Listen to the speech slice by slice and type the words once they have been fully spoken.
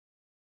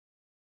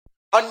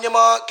On your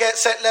mark, get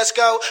set, let's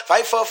go.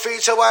 5, 4, 3,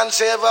 2, 1,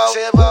 0.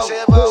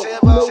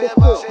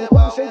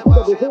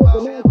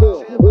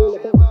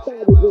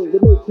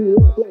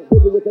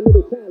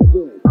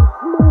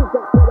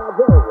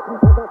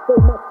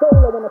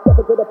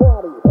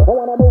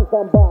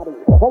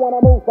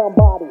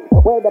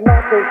 Where the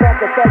masters of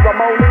the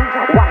ceremony.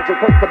 Why does it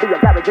take to be a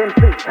garage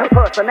MC?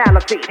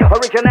 Personality,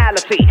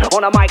 originality.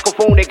 On a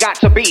microphone it got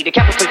to be the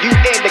capital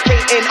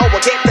U-N-K-N-O,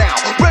 get down.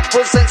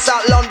 Represent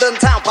South London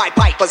town.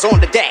 Pipers on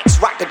the decks.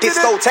 Rock the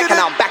discotheque and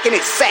I'm back in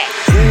its set.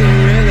 Do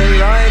you really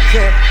like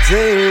it? Do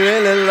you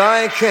really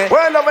like it?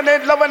 We're loving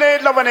it, loving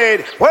it, loving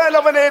it. We're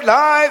loving it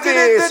like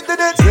this. Do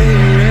you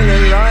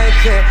really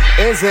like it?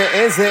 Is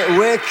it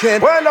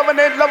wicked? We're loving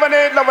it, loving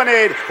it, loving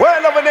it.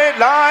 We're loving it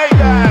like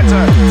that.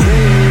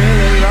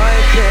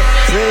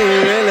 Do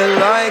you really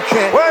like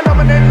it? We're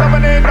loving it,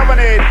 loving it, loving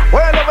it.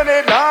 We're loving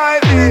it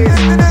like this.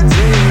 Do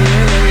you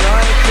really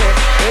like it?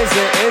 Is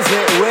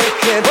it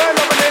wicked? We're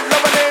loving it,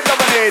 loving it,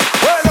 loving it.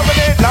 We're loving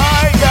it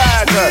like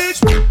that.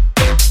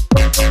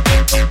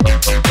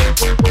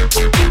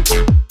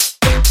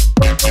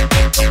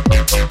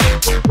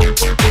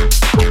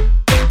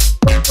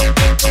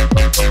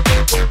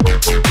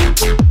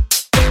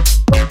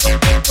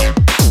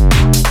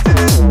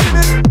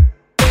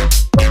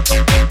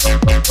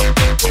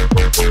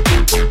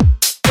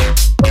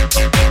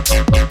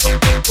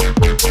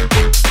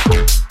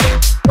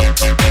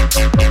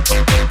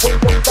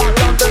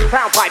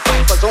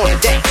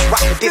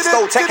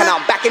 Discotheque and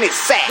I'm back in its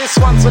set. This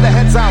one's for the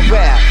heads out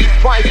there.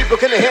 Why people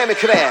can hear me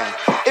clear?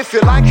 If you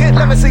like it,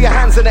 let me see your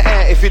hands in the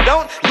air. If you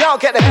don't, y'all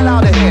get the hell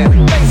out of here.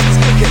 Bass is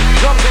kicking,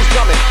 drums is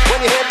drumming.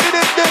 When you hear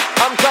did,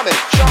 I'm coming.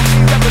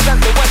 Sharply represent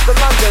the West of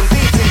London.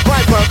 DT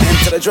Piper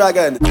into the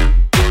dragon.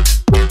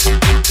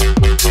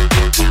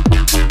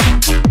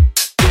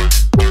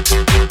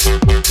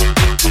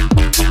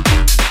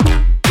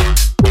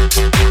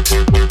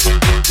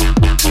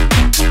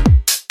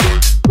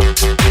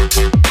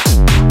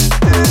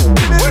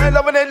 We're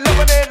loving it,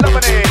 loving it,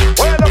 loving it.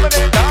 We're loving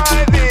it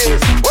like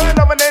this. We're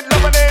loving it,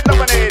 loving it,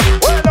 loving it.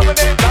 We're loving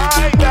it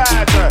like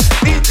that.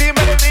 DT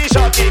melody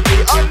shot DP,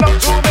 I love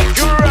to make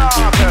you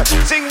rock.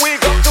 Sing we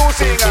come to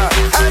sing,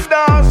 and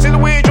dance till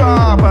we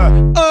drop. I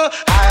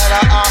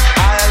love my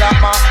style. I love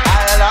my style.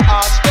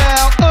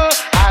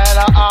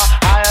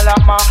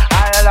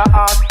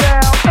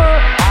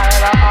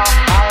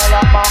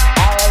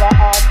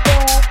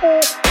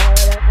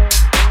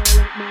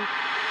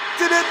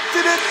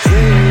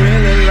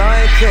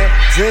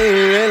 Do you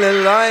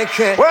really like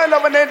it? We're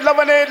loving it,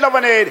 loving it,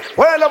 loving it.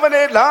 We're loving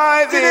it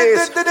like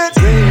this. Do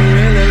you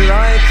really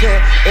like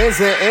it? Is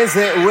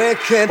it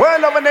wicked? We're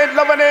loving it,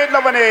 loving it,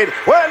 loving it.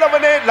 We're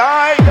loving it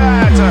like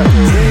that. Do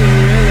you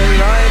really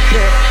like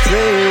it? Do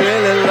you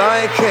really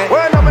like it?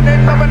 We're loving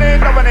it, loving it,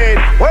 loving it.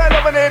 We're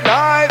loving it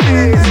like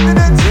this. Do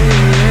you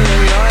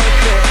really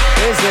like it?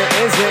 Is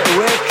it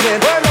wicked?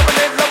 We're loving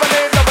it, loving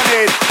it, loving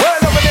it. We're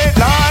loving it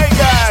like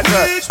that.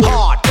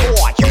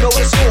 Hardcore, you know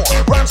the score.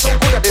 Rhyme so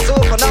good I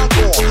deserve an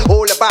encore.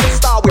 All about the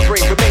style we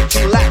bring, we make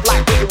you laugh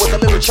like when you was a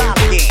little child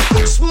again.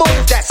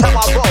 Smooth, that's how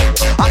I roll.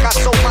 I got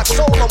so much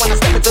soul when I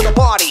step into the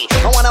party.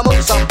 I wanna move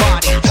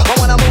somebody, I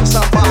wanna move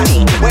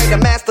somebody. We're the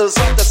masters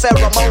of the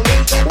ceremony.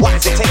 What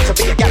does it take to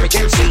be a garage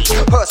MC?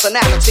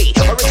 Personality,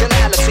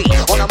 originality.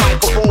 On a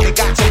microphone it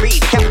got to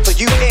be the capital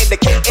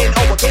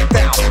U-N-K-N-O, get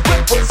down.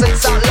 Represent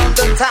South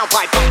London town.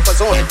 Pipers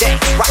on the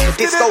decks. Rock the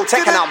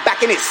discotheque and I'm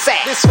back in its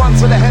set. This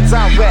one's for the heads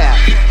out there.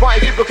 Why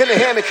people can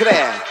hear me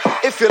clear?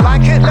 If you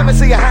like it, let me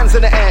see your hands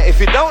in the air. If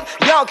you don't,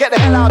 y'all get the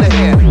hell out of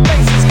here.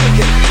 Bass is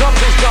kicking, drums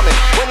is drumming.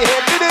 When you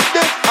hear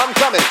did, I'm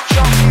coming.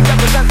 Sharply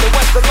represent the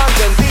West of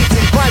London. DT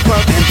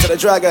Piper into the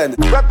dragon.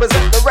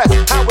 Represent the rest.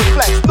 How we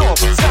flex. North,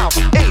 south,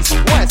 east,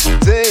 west.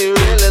 Do you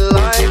really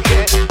like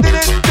it? Did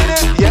it?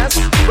 Yes.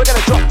 We're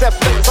gonna drop that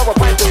flippers over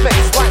Piper's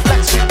face. Like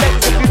Black Street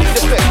ladies if you need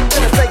a fit.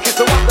 Gonna take you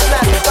to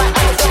Wonderland. It's like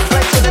Amazon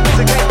place and the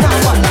music ain't not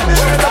what.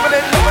 We're loving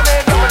it, loving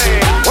it, loving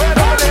it. We're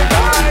loving it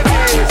like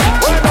this.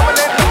 We're loving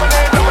it, loving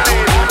it, loving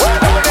it. We're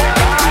loving it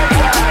like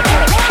that.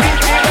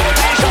 DT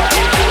melody shot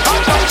DP.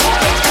 I'm not too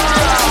late to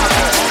rock.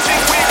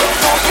 Sing we go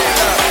so sing.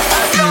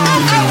 And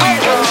dance till we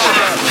drop.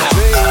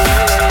 Do you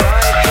really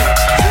like it?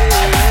 Do you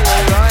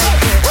really like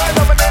it? We're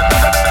loving it,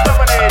 loving it,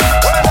 loving it.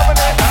 We're loving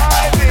it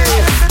like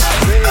this.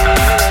 Do you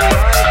really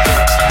like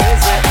it?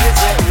 Is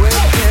it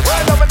wicked?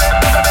 We're loving it,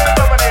 loving it,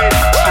 loving it.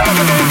 We're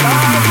loving it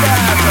like that.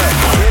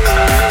 Do you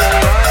really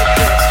like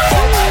it? Do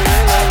you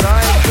really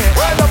like it?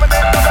 We're loving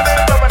it, loving it,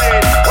 loving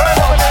it. We're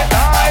loving it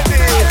like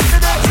this.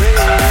 Do you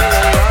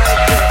really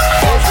like it?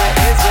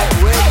 Is it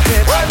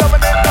wicked? We're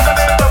loving it, loving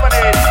it, loving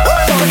it.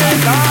 We're loving it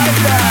like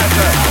that.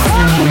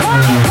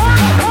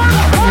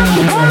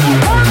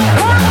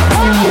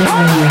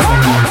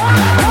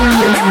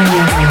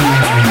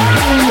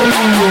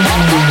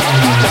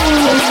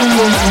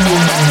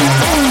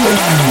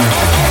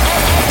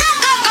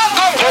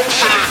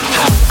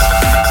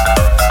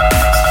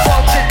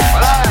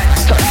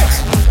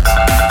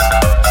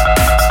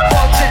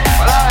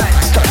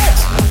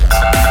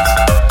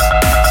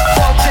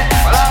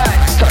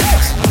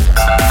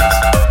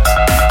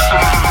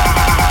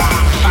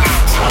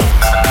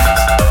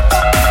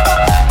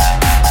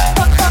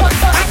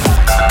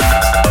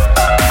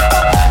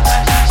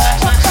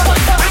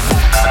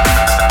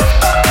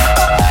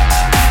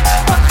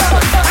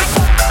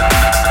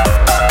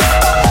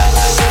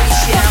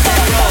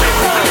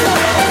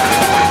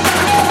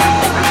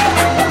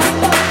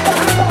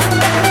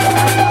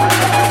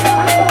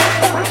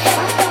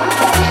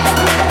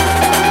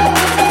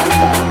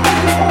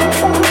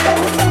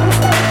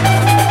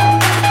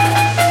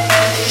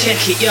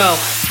 Check it, yo.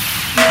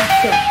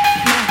 Master,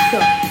 master,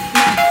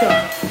 master,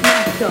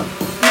 master,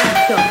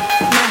 master,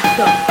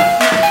 master,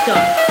 master,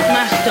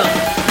 master,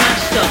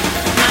 master,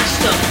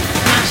 master,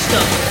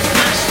 master,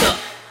 master.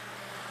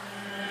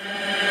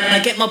 I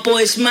get my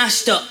boys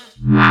mashed up.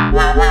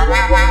 Master.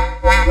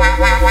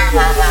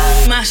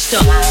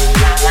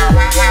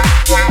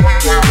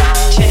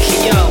 Check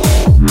it, yo.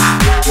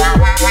 Master.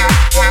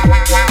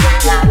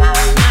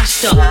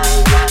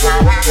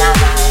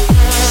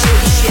 Sort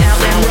this shit out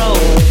then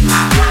roll.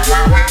 Master.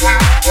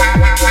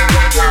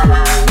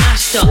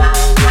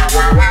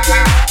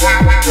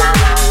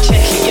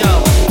 Check it, yo.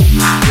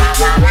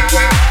 Master.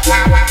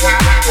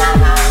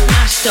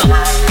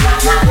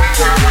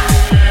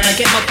 I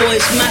get my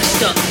boys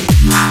mashed up.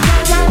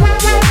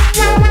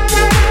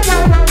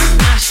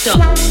 Master.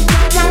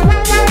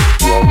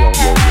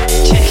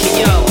 Check it,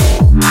 yo.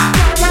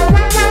 Master.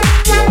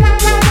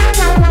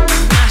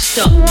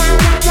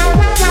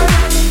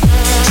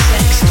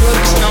 Sex,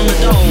 drugs, and on the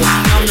dole,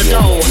 on the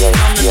dole, on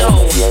the dole, on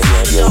the dole, on the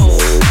dole.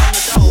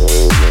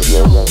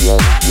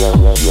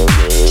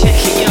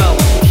 Check it, yo.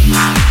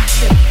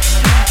 Master,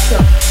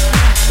 master,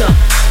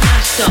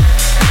 master,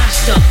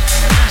 master,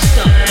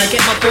 master. I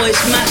get my boys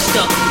mashed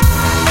up.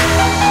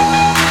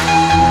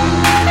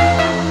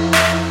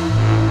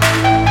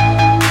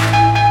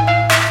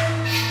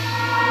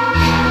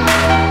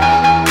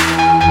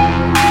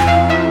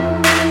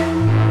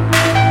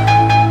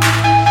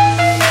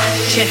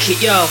 Check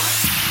it, yo.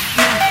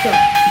 Master,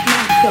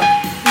 master,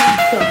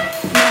 master,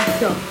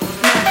 master,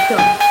 master,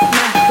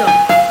 master, master,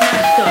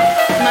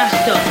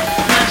 master,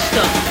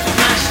 master,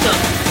 master,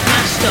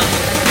 master,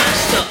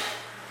 master.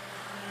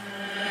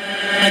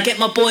 I get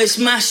my boys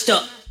mashed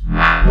up.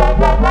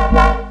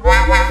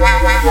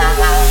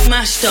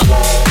 Mashed up.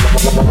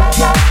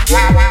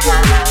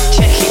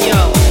 Check it,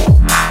 yo.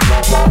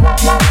 Mashed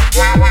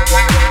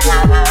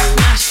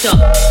up.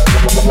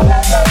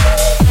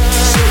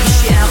 Sort your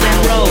shit out then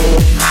roll.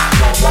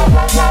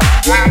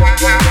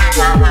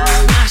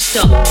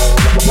 Master.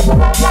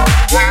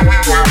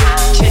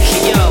 Check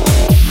it, yo.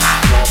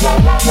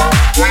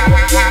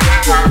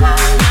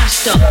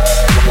 Master.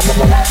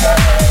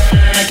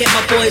 I get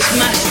my boys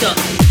mashed up.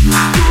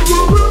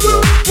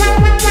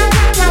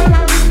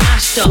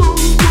 Master.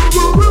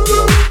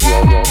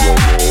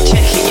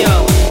 Check it, yo.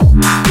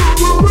 Master.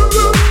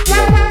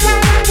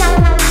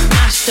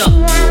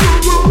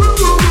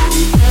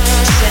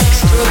 Sex,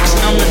 drugs,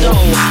 and on the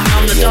dole,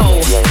 on the dole, on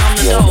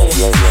the dole, on the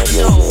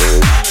dole.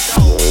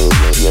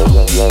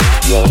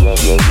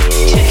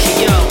 Check it,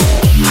 yo.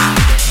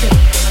 Master,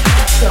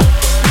 master,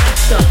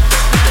 master,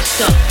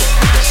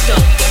 master,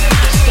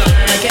 master.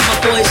 I get my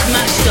boys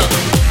mashed up.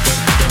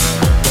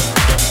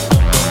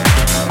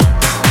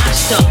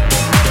 Master.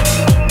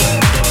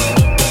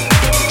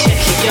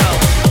 Check it, yo.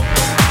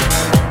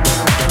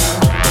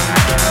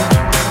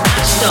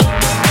 Master.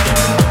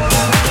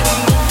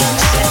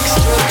 Sex,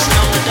 drugs, and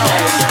on the dole, on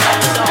the dole, on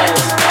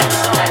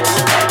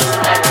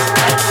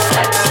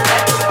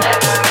the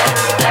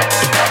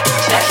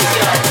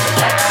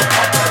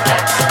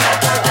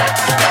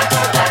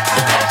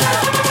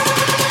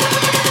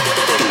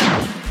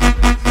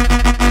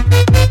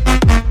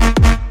dole.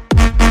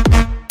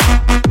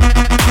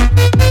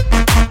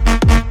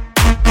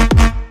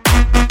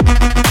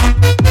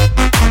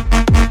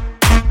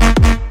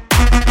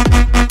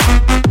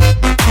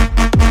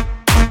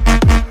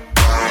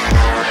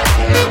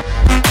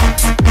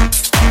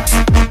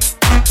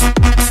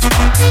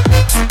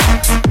 Check it, yo.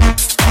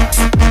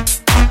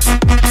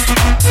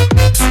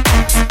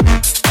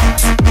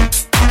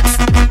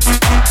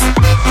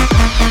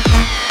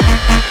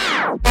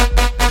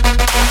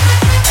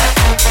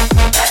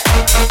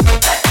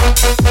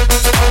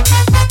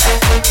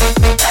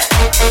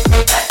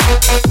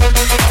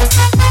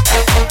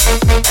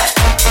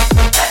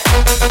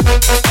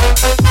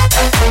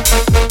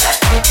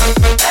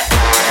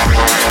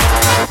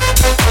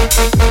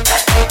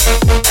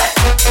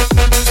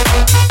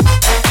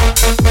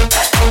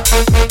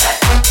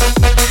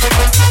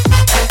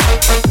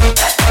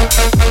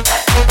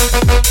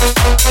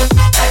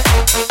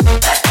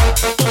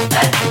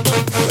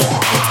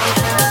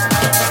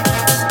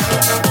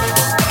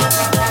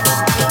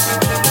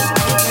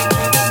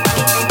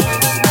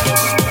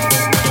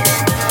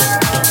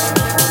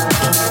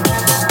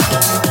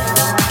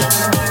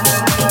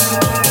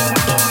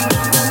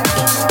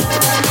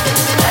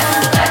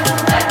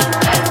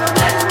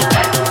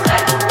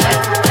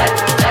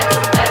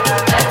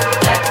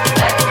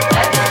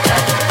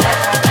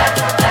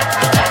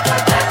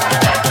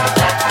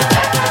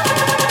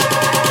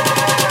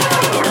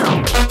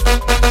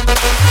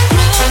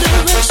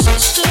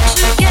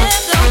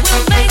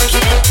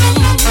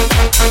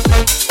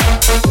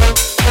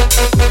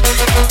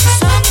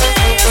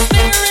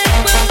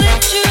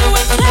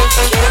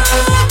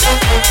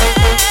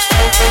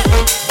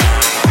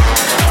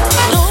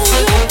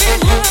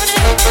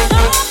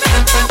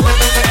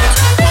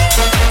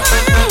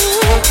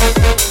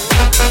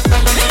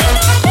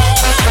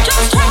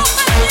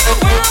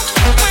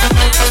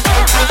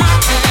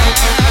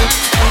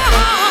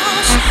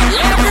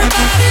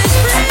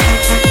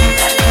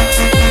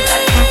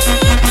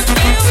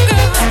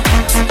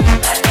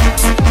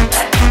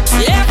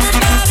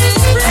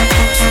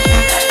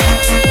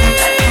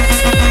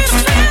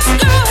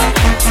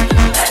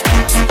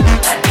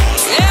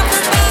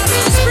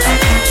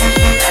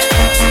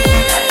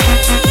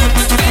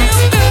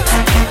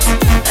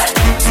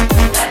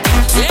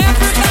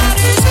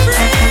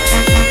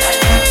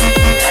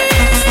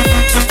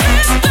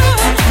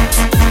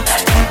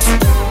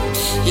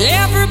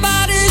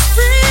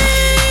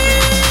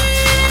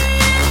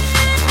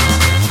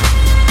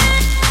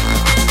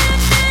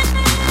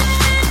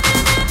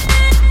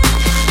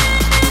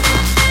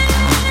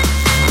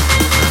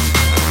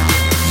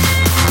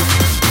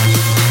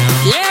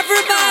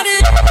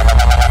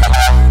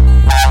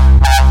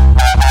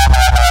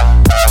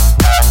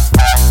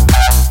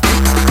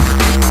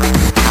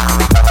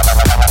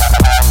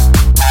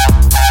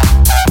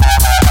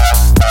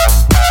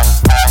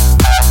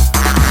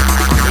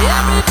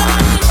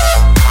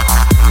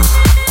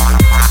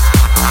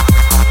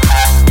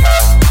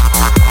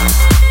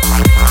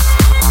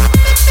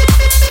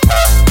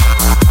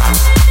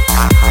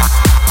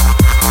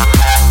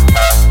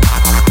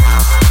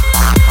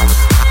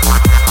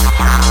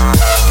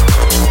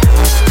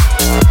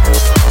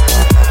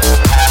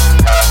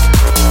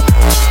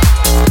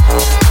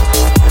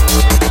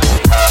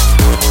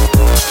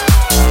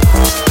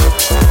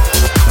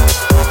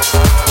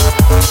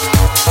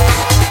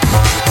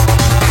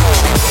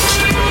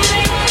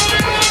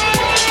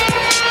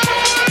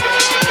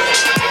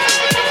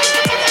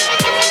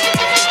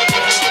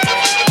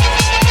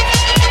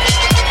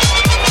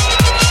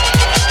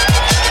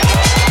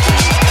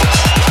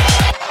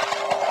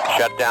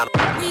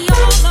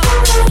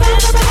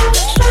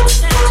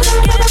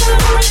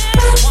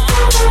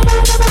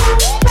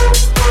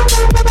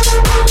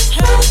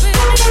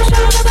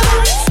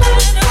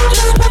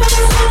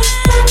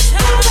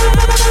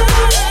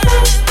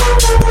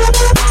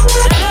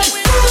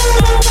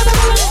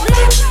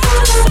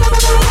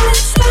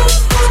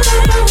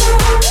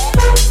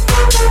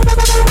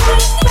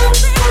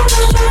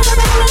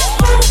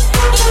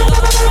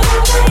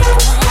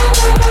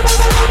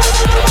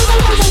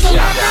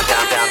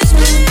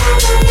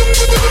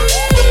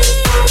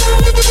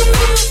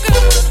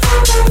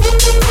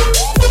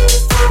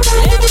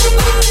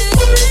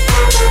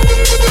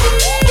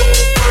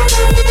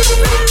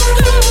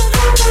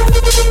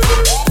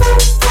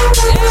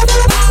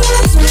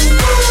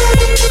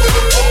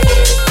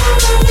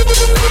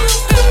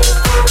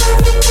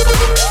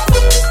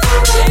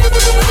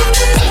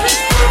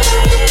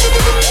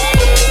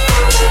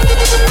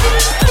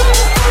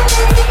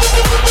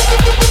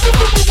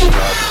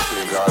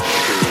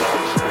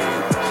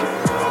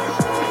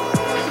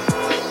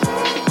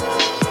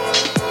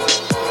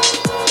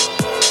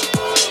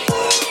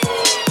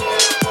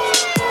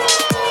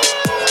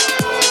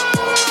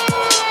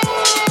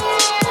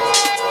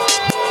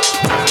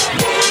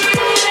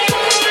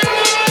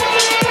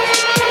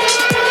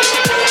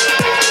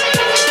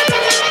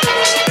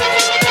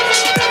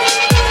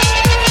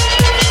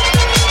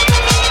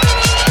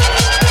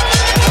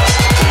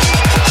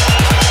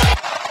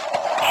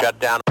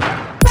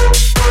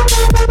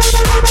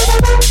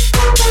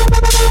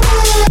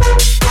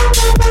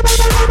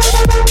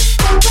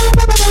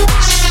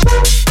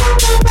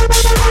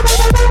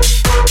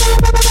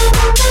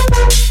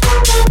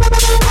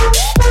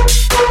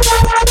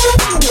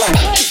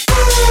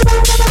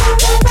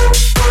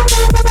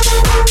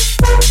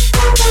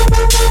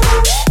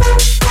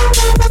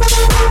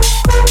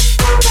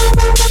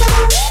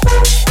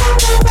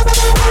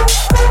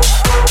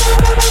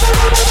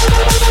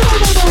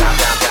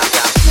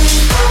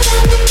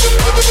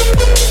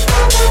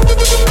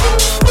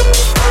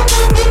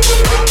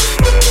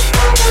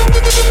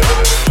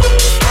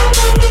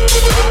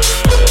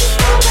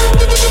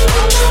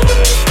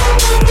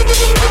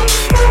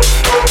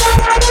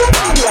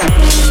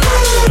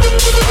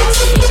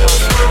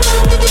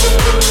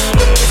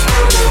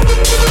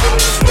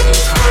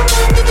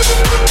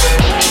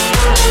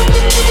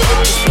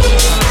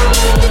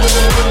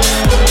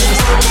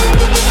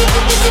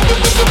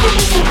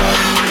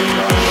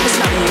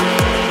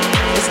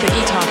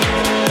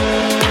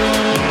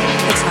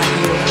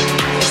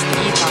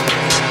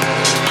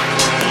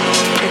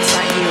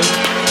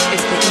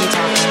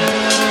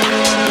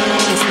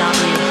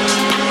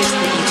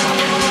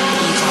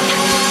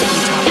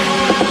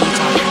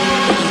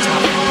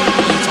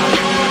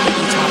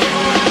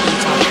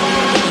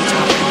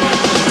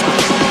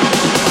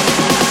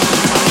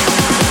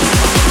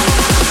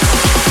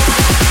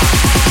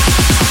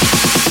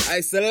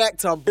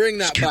 selector, bring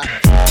that back.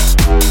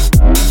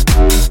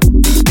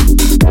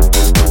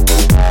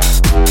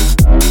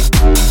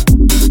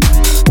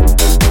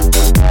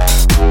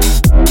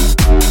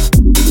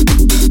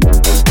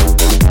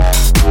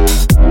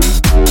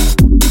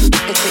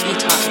 It's what you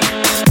taught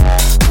me.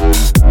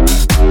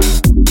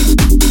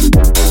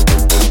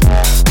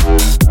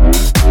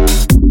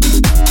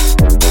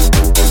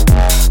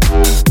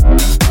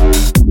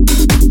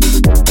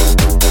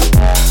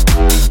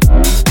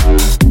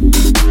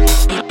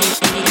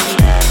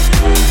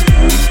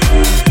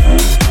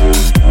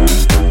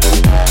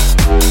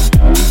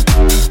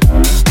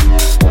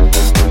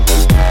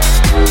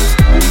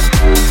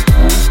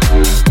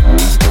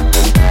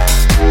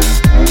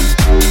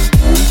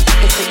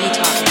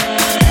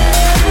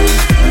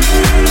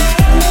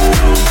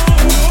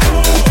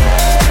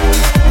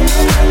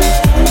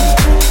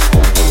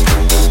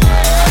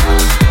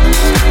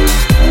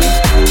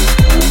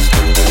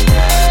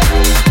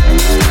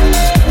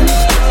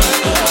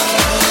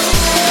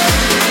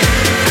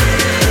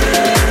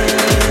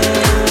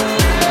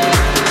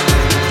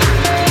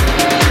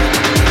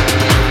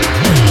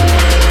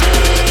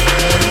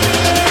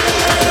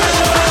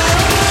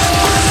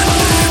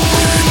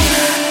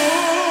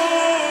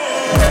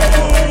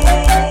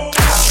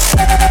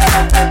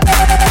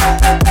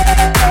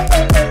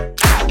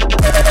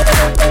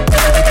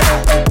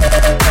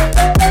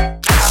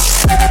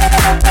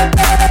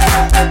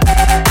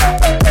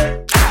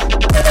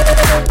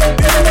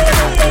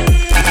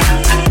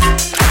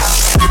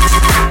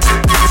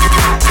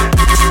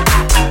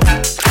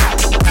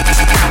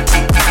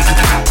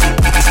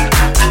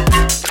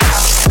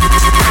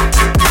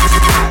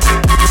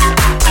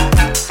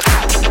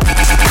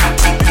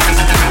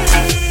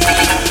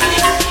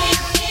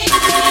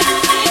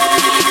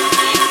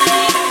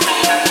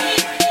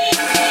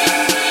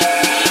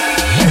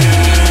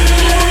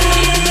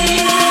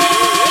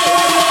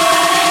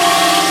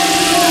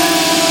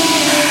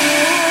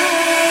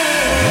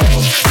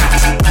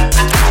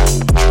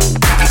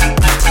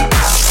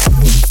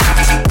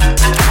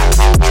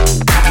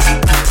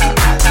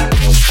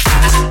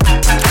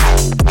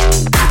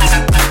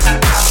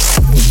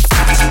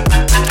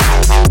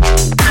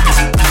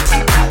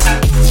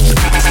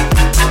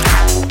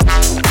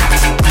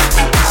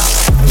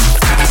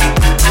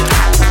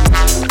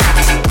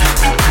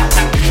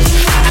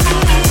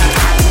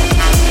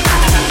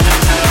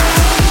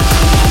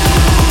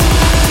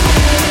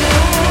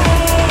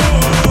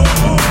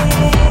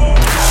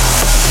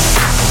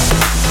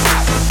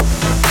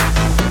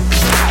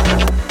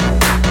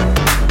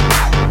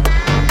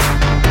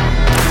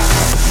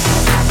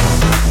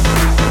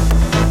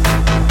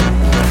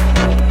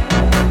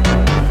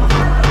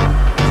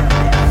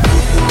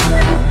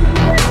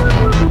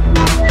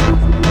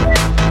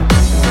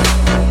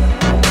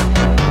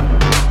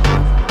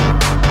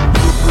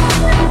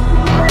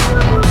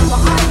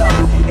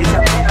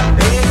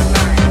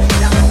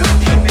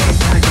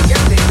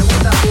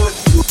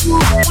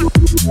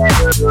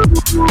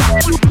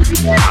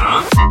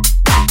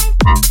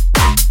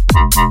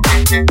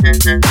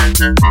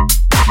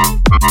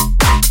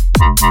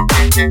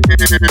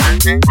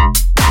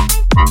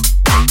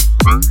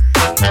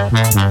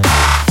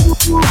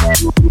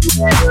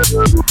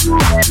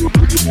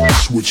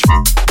 Switch.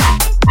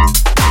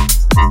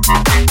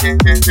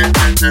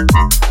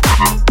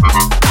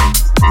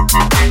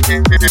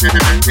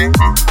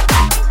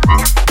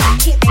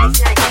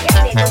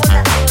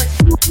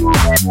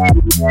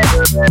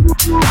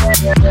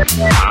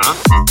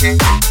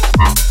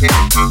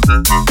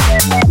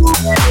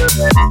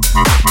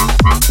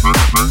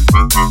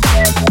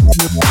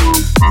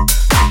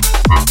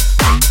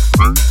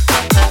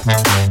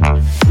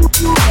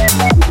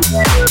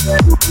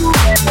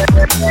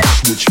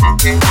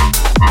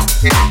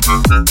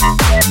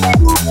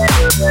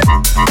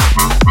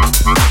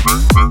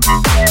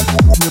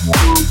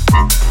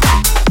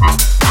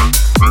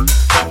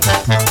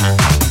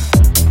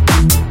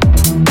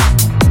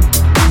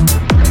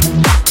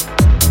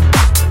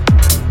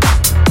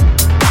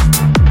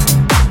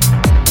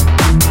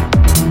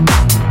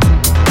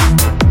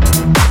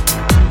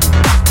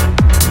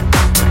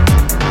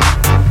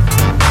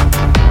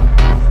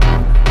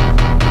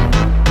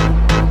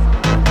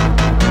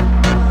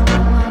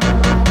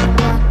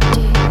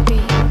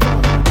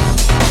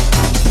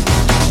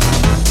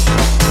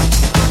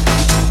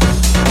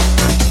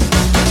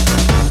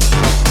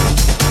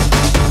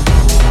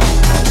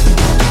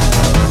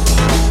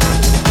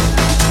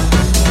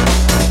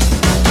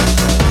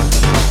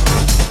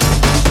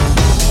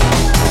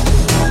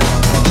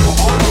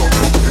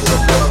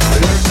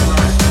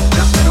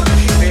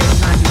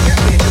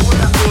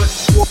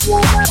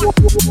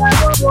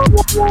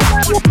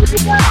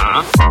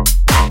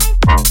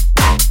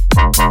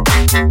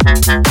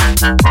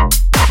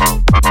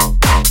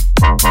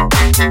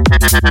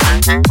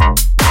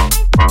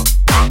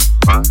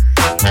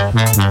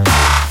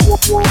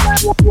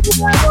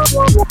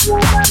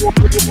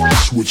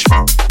 Switch.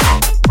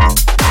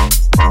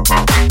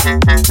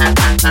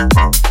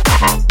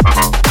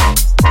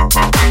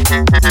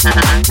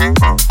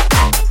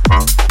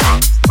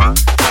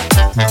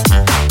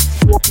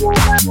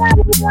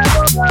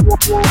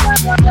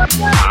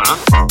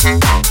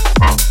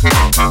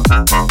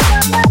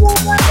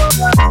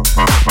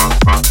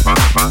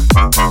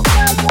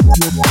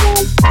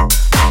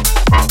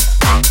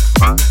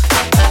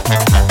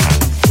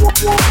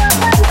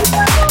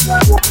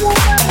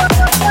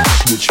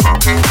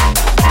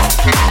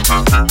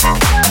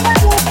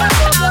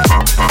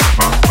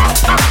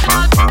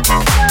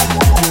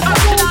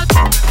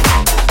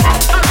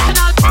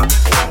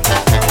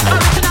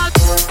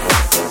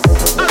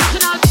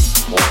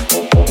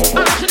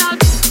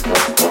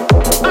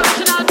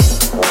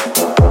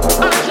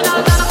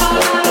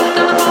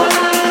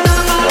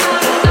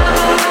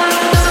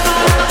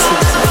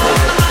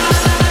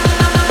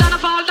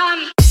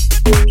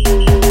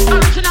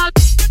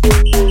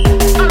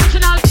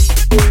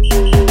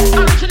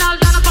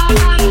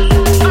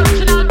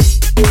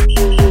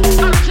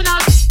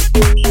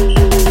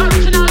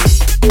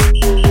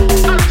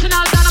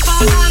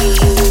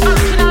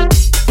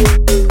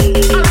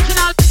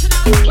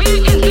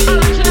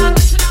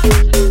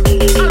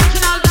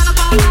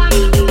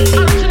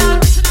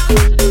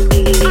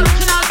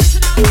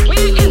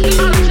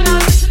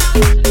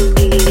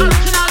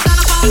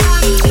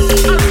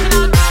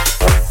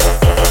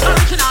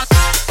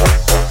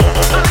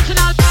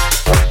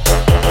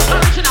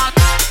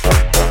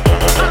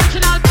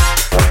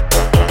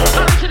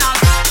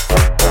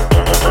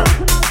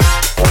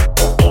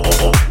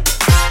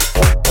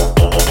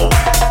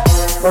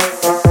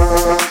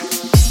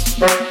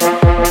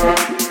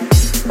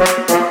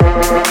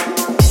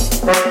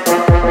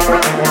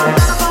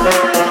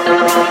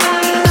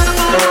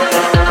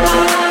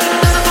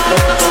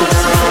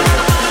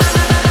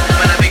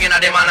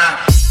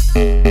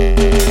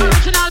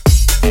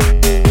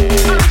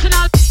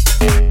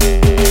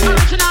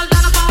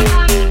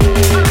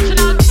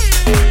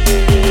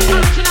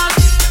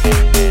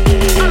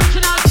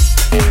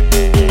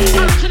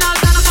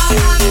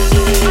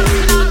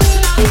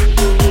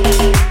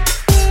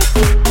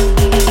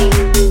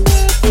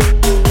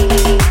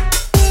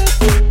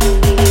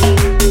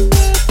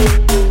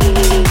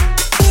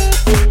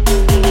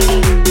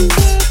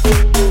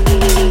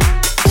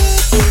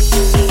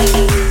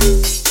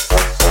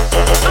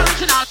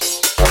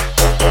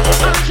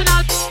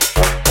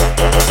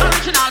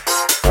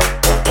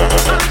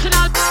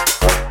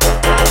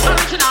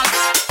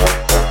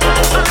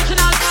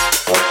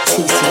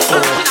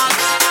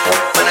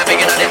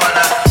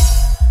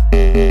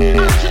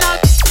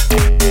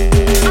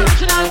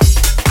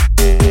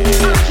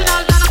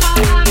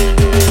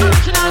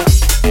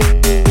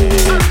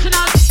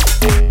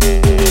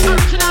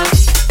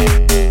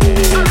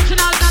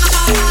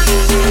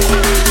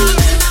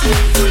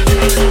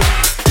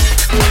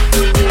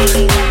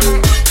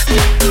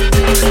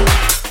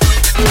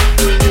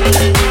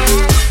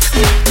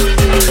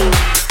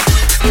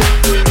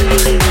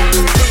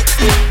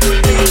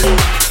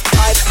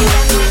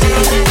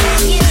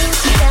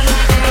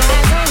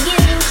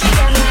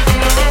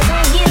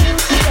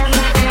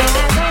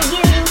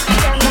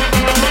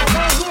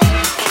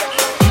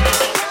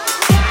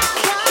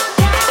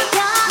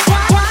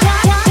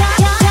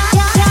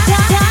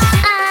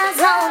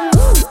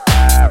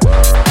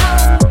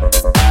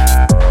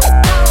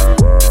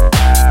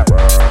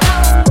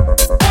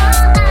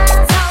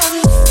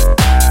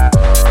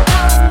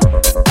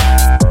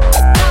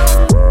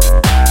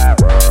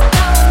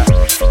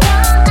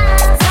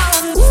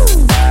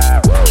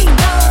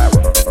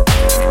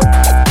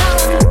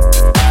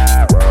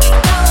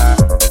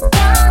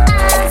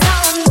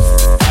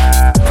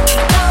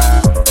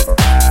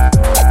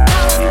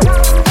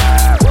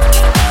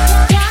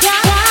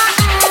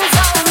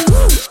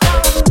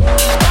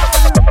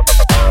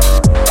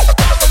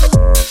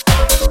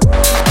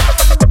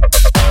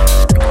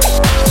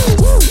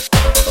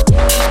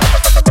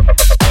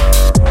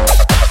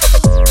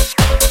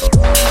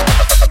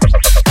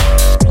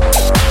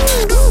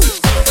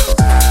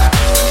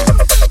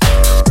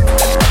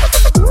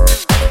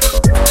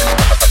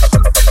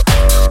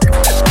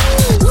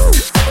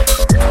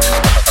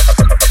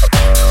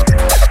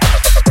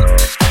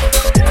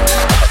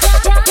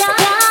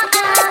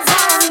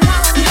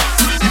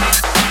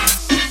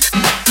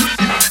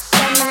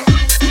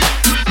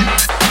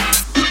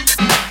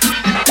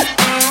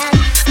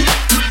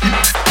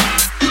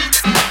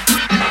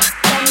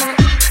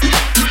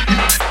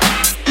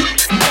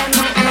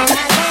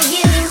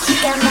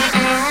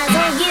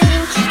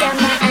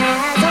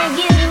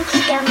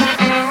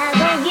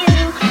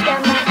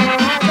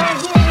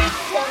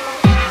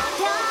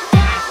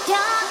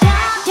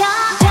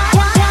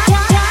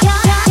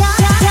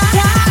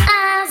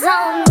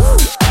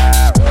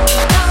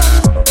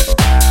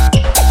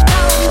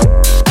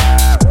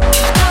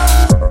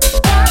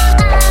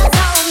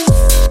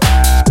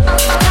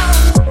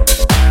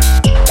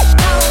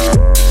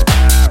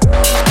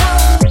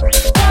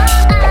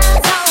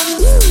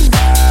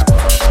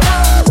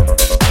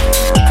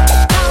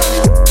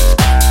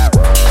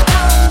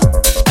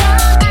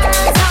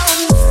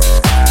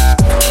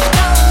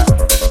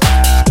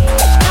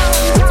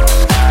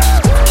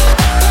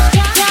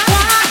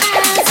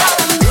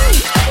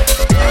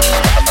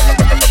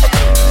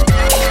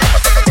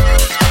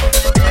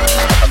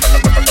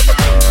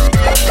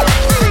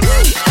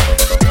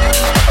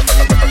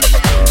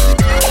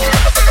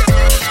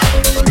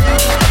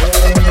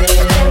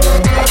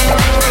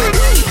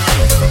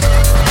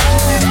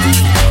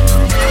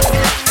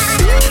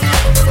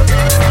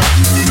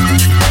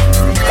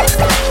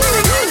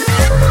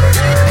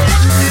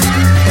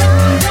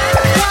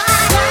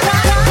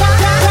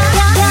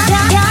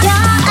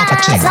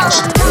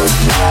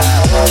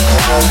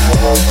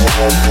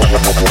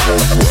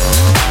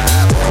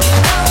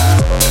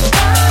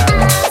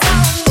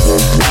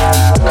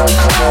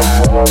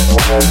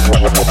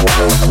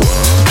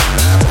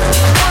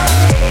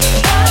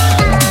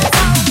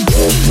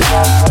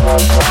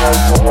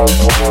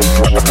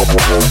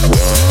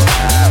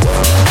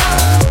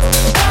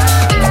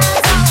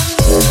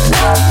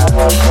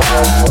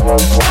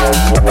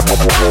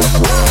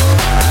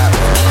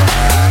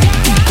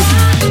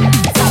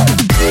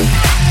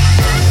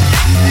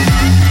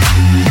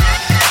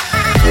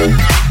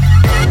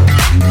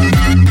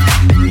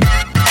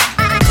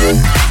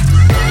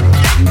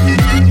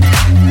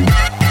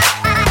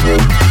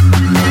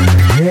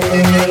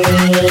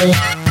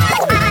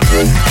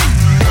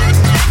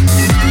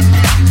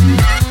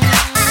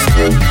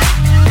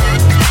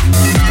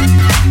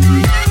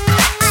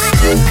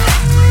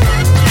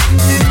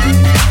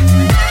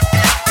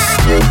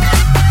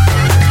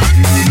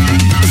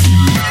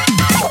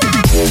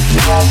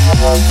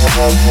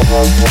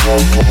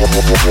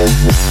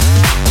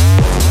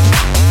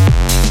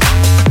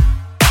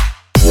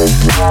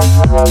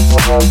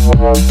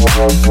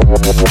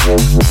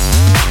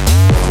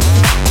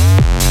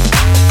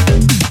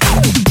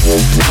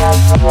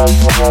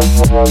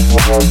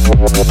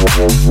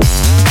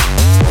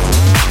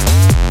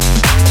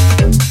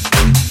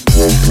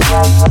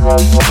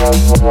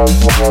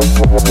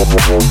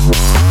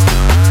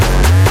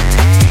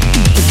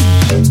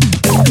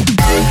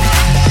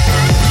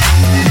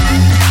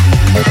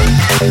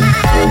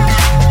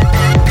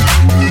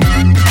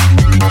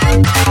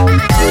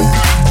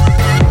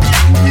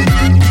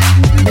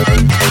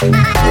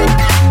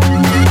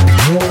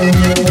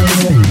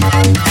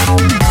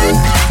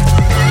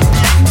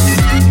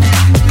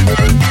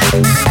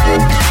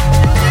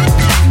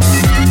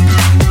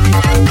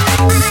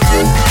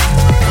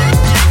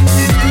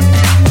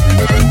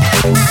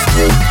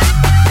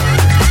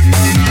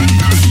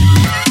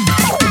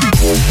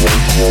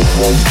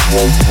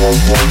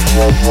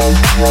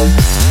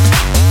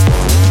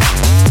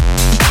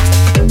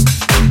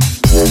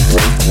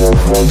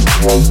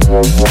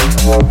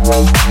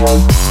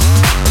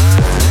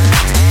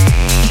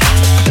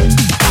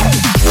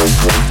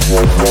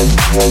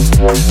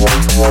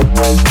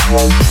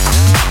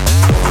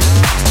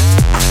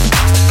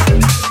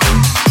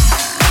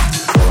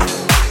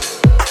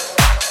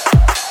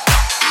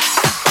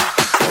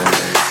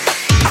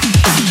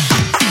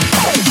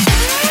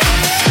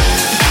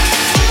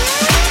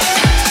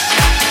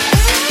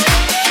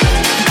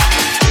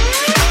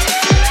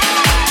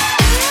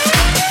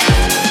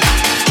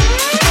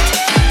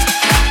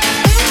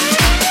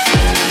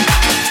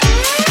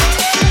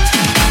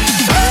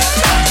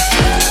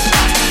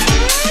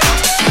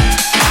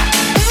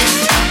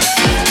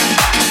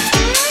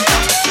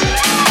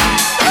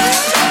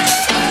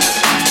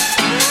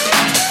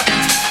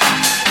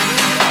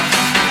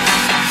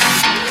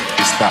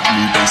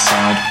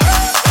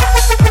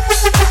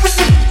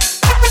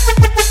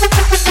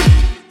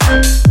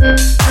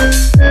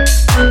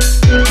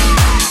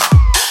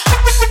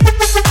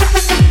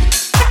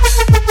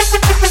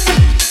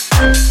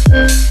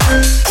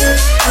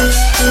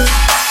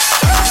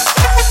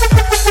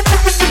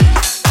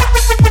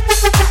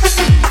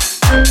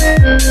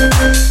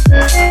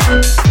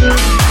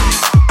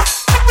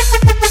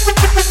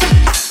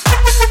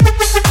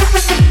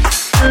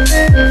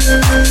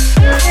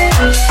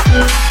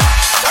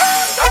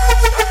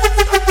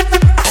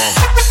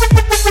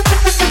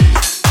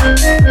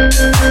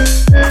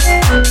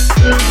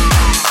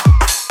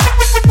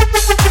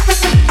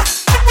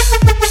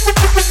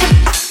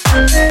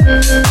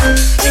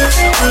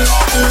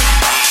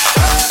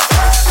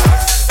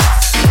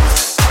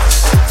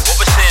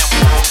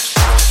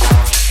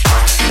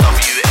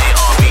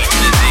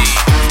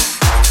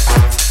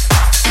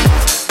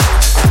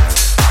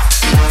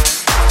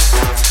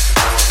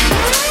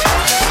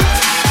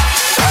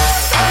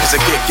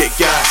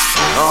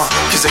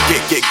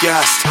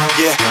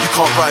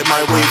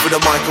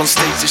 On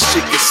stage, this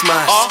shit gets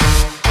smashed.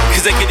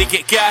 Cause they're gonna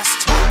get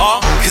gassed.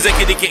 Cause they're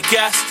gonna get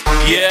gassed.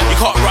 Yeah, you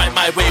can't ride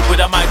my wave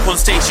with a mic on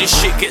stage, this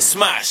shit gets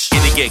smashed.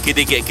 Gonna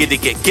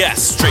get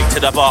gassed. Straight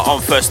to the bar,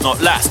 I'm first, not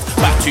last.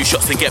 Back 2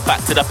 shots and get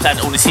back to the plan.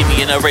 Only see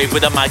me in a rave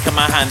with a mic in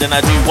my hand, and I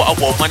do what I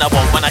want, when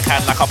I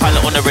can. Like a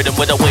pilot on the rhythm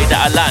with the way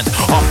that I land.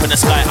 Up in the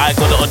sky, I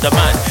got it on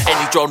demand.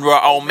 Any genre,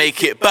 I'll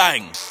make it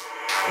bang.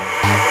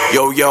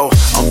 Yo,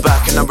 I'm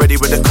back and I'm ready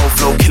with the cold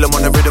flow. Kill 'em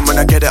on the rhythm when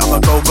I get it, I'ma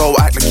go.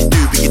 Act like you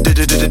do, but you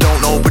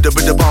don't know. With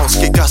the bounce,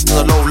 get gassed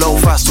on the low.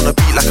 Fast on the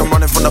beat like I'm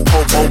running from the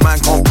popo. Man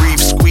can't breathe,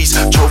 squeeze,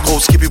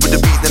 chokehold, skippy with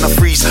the beat, then I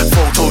freeze.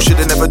 Photo,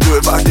 should've never do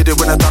it, but I did it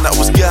when I done that, I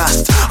was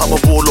gassed. I'm a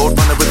warlord,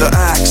 running with the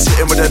axe.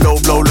 Sitting with a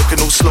low blow, looking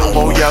all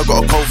slow-mo. Yeah, I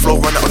got a cold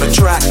flow, run it on the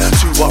track.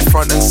 2 up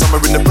front and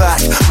summer in the back.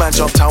 Man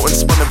jumped out and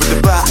spun it with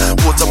the bat.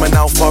 Wards on my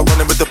alpha,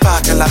 running with the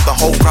pack. I left the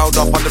whole crowd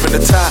up under an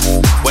attack.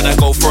 When I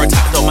go for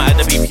attack, don't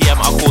matter the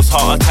BPM, I'll cause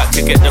heart attack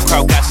to get the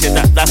crowd gas.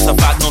 Yeah, that's a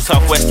fact. No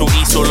southwest or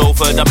east, all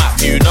over the map,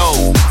 you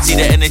know. See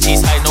the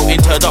energy's high, no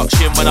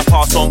introduction. When I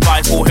pass on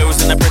by, 4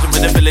 heroes in the present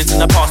with the villains in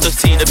the past. I've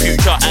seen the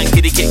future and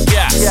get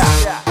gas.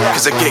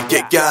 Cause I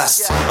get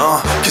gassed.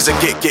 Cause I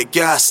get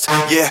gassed.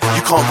 Yeah,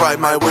 you can't ride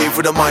my wave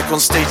with a mic on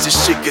stage.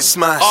 This shit gets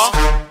smashed.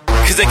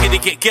 Cause I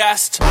get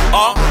gassed.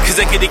 Cause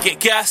I get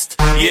gassed.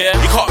 Yeah,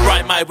 you can't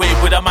ride my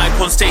wave with a mic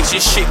on stage.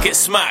 This shit gets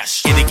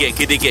smashed.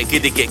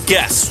 Get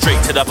gassed.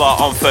 Straight to the bar,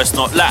 on first,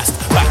 not last.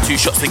 Back 2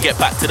 shots to get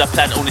back to the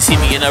plan. Only see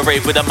me in a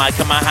rave with a mic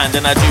in my hand,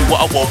 and I do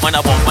what I want when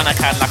I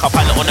can. Like a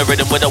pilot on the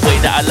rhythm with the way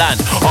that I land.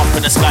 Up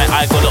in the sky,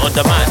 I got it on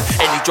demand.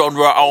 Any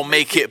genre, I'll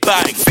make it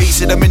bang.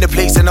 Facing them in the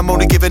place, and I'm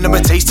only giving them a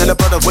taste. Tell a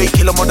brother, wait,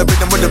 kill them on the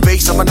rhythm with the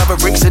bass. I'm another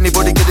race.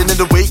 Anybody getting in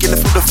the way, getting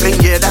through the flame.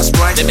 Yeah, that's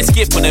right. Let me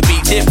skip on the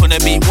beat, dip on the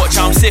beat. Watch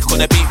how I'm sick on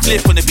the beat,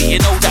 flip on the beat. You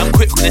know that I'm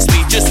quick on the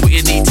speed. Just what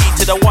you need. T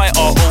to the Y,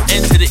 R, O,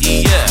 N to the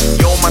E,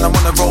 yeah. Yo, man, I'm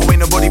on the roll.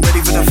 Ain't nobody ready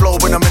for the flow.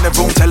 When I'm in the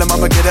room, tell them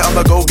I'ma get it,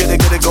 I'ma go, get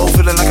it, go.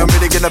 Feeling like I'm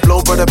really gonna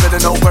blow. Brother better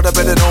know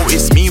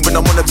it's me when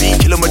I'm on the beat.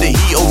 Kill 'em with the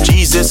heat, oh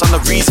Jesus. I'm the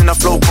reason I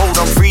flow cold,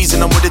 I'm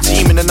freezing. I'm with the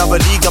team in another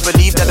league. I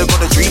believe that I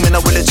got a dream and I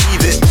will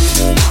achieve it.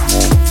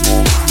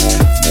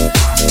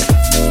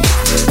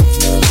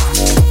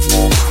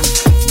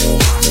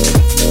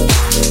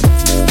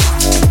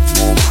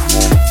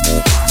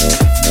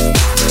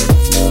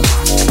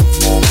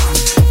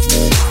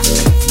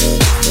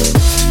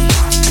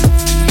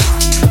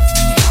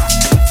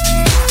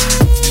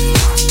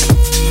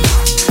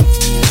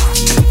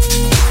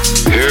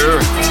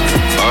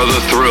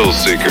 Thrill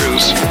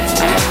seekers,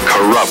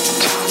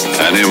 corrupt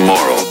and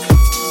immoral.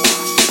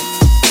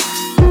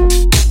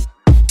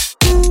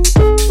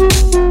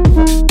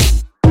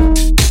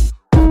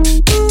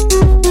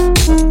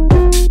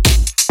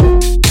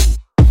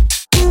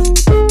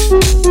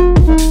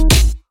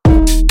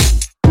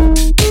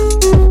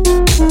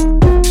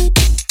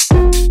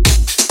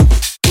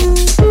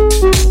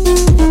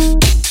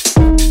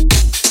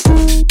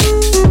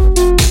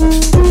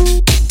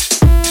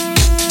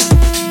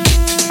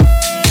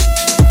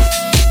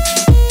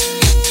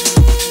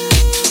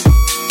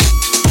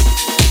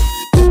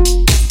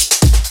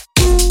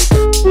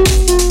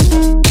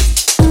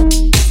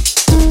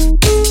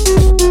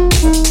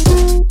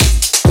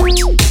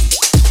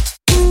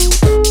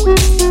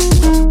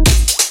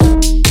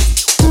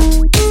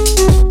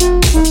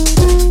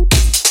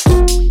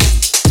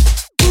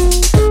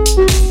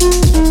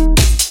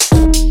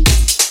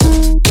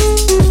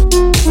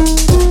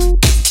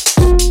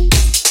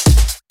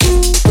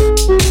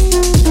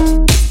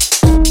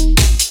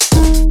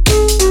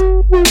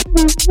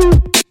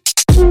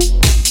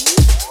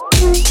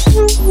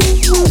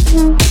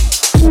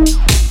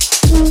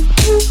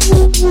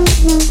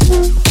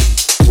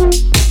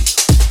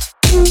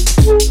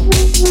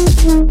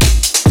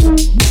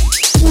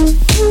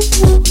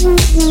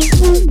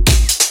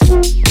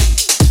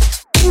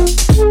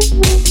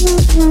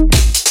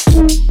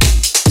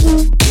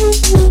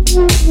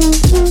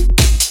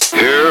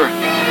 Here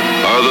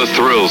are the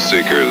thrill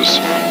seekers,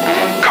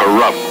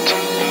 corrupt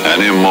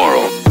and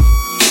immoral.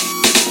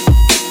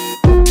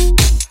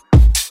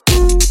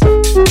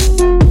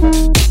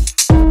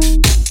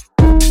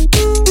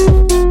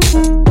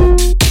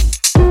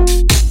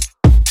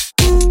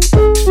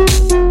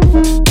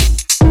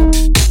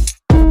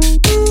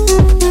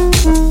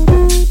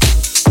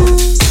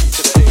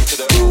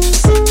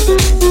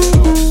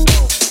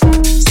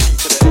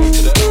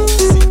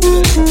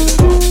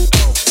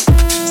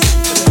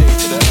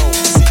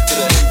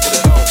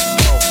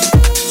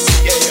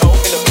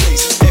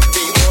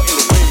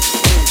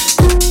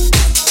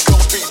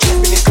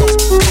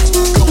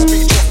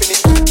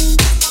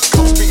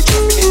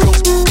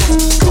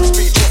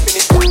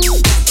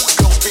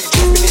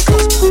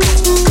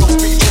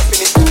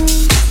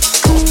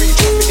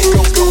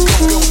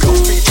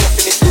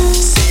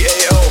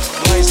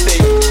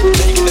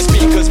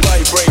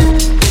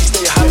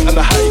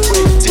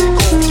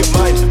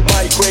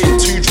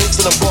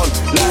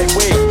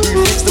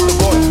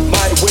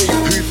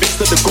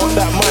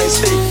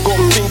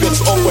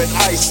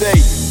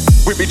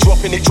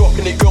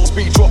 Dropping it, girls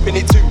be dropping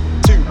it too.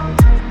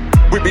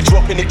 We be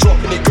dropping it,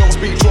 girls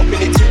be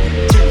dropping it too.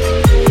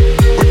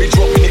 We be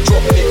dropping it,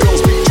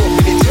 girls be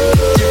dropping it too.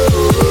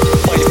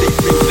 Why is they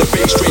bring the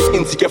bass straight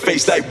into your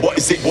face like what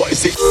is it? Why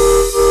is they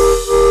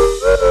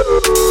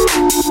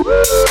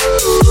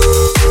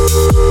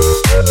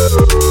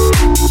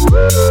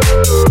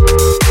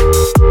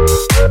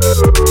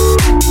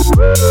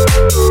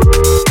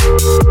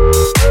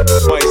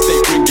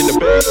bringing the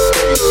bass?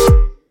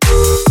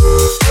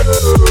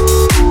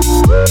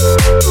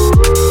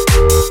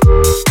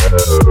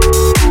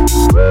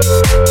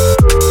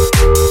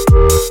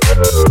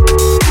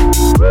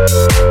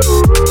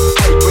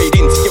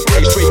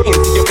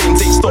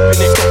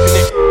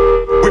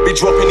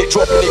 Dropping it,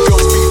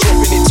 girls be dropping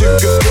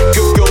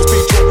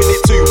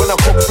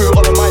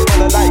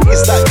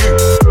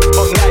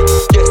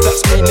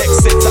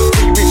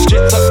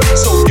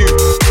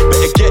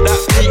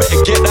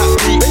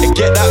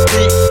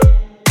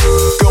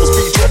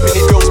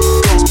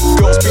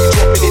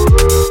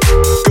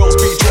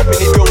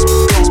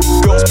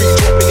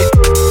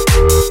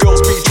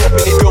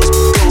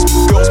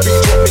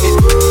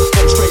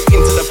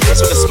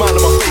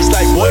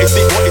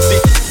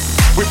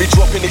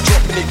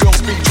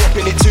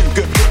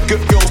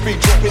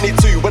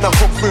when I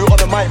come through on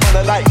the mic,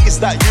 man, I like, is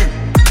that you?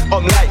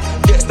 I'm like,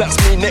 yes, that's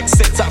me. Next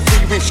set that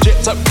free with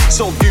jet up,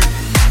 so you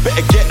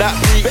better get that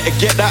beat, better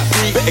get that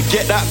beat, better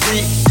get that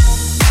beat.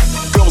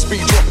 Girls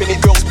be dropping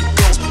it, girls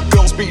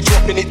be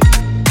dropping it.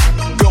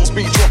 Girls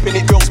be dropping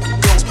it, girls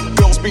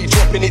be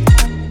dropping it.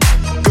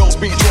 Girls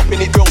be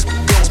dropping it, girls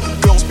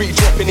be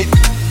dropping it.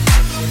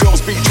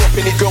 Girls be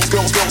dropping it, girls be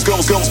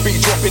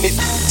dropping it.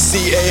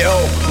 CAO,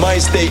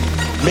 my state,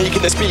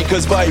 making the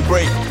speakers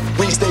vibrate.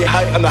 We stay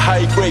high on the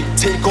high grade,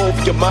 take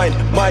over your mind,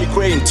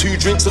 migraine. 2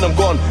 drinks and I'm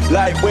gone,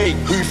 lightweight.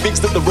 Who thinks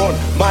that they're on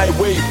my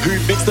way? Who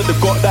thinks that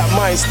they've got that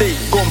mind state?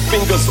 Gone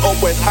fingers up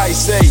when I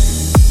say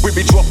we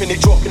be dropping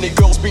it,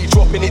 girls be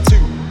dropping it too.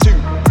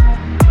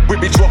 We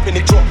be dropping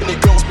it, girls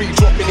be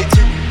dropping it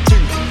too.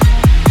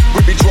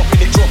 We be dropping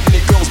it,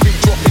 girls be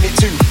dropping it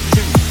too.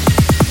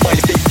 My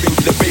state,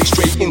 bringing the bass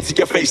straight into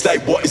your face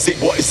like what is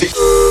it, what is it?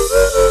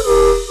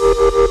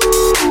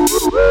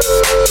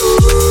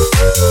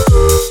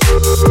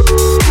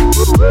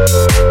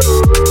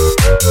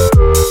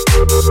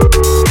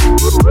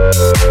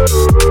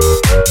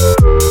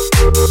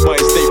 My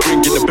state,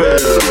 bringing the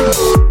bass.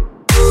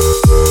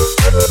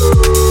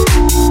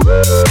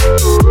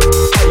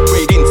 High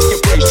grade into your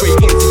brain,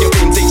 straight into your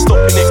veins, ain't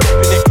stopping it.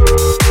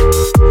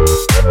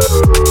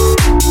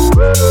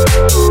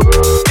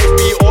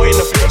 FBO in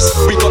the place,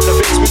 we got the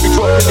bass, we be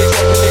dropping it.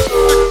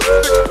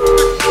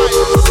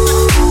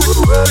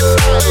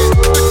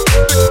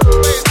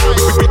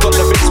 We got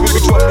the bass, we be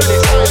dropping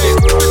it.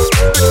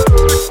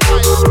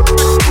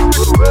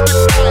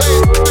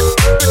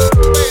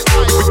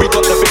 We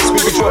got the bass, we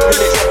be dropping it.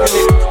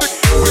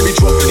 We be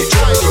dropping it,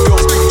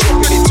 girls be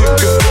dropping it too.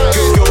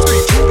 Girls be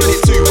dropping it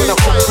too. When I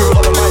come through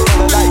on the mic,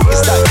 man, I like,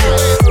 is that you?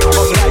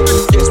 I'm like,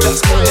 yes,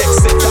 that's me. Next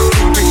set, that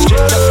free rich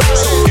jet,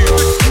 that's so you.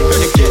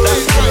 Better get that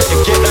beat, better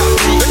get that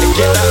beat, better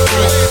get that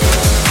beat.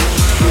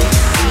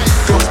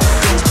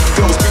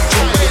 Girls be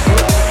dropping it.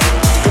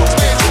 Girls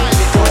be dropping it.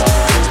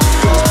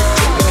 Girls be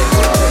dropping it.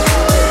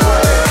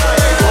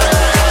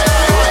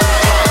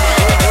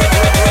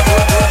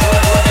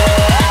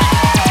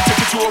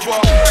 Take it to a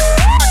bar.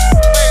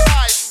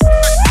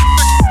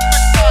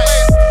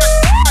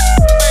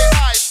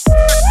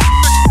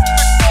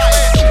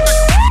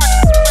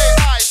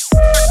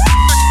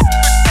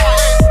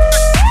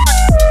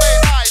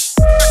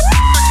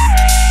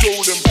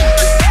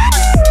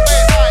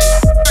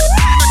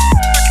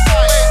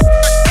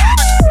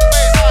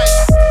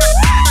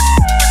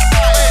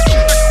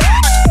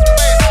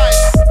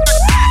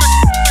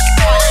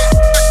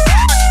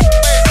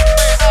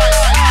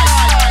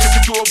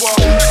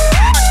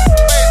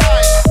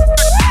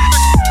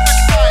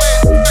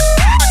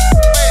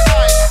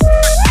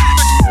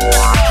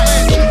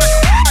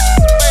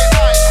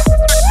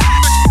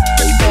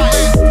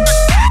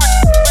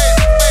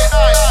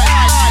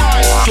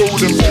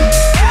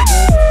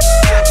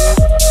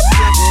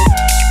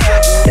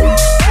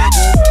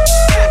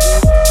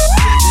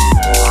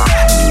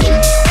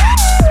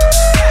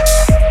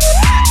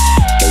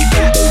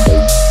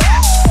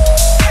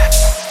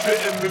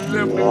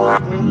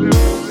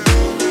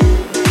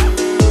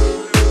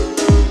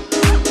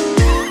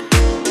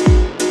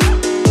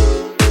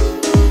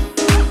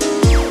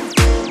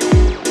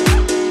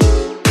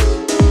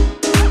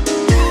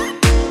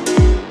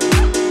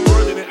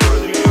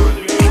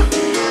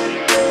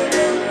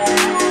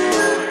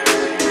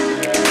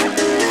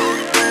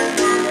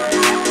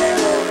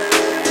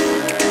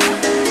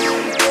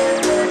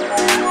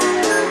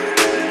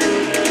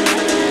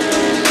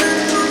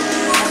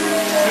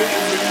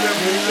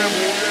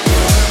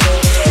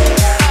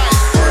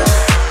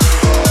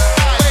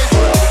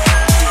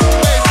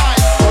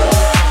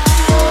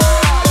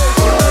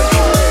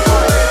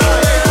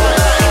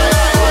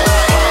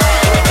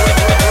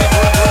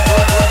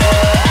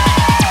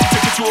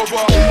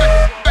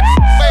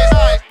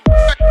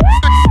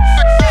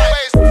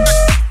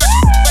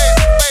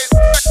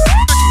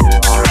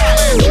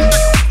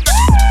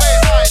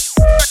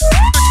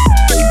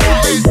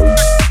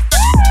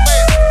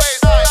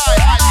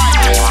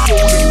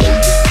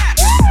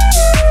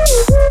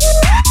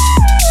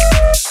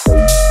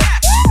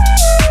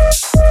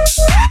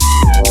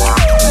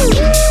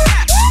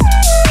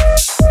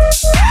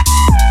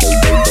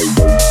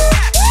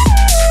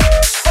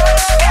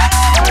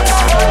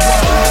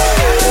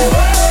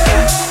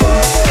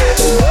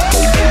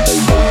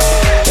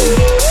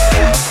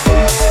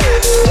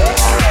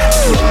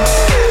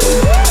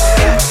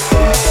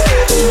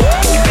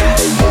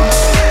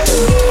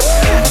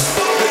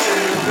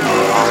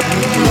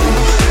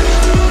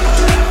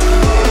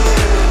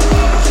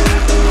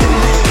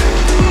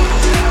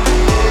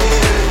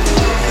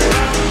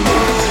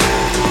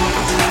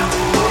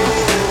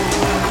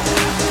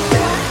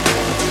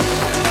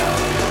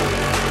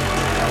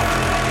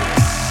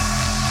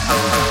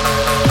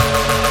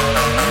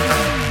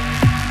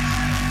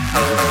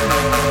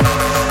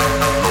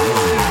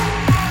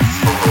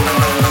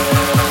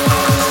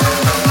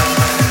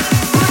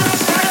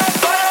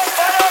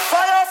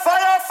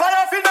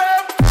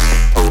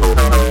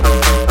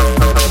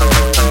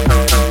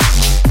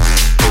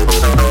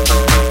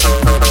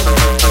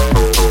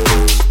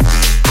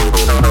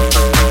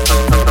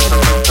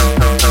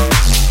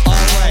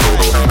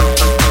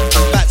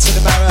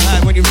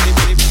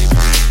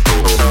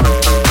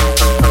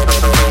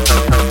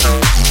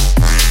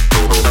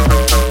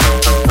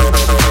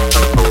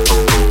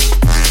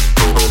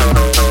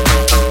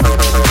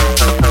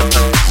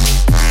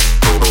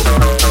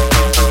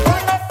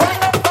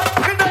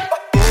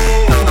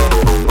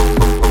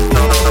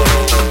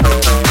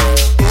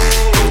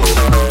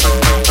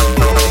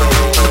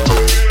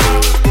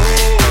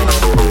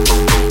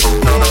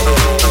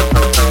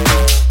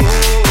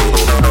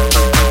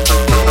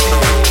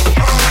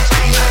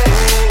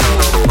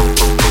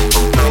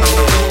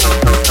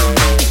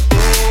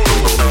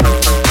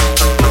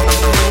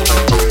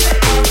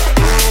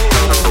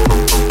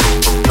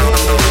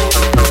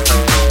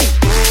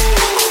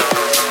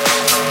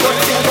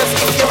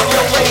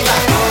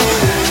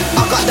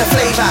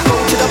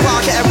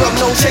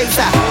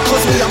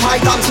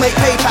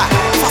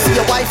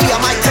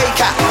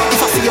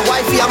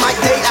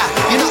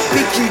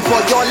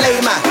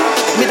 lamer.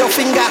 Middle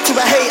finger to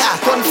a hater.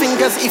 Gun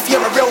fingers if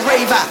you're a real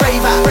raver.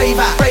 Raver,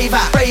 raver,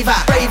 raver, raver,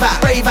 raver,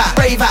 raver,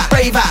 raver,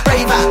 raver,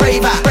 raver,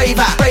 raver, raver,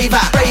 raver, raver,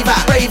 raver,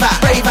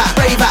 raver,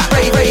 raver,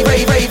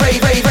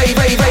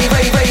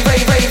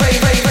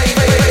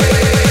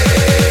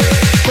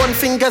 gun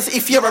fingers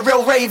if you're a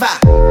real raver.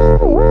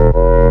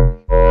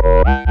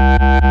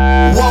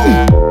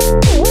 Whoa.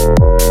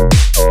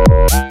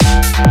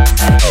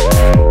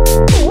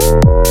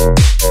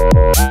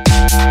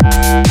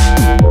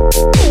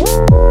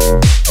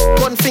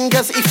 Gun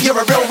fingers if you're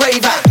a real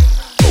raver.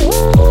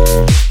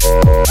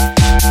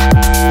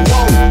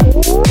 Whoa.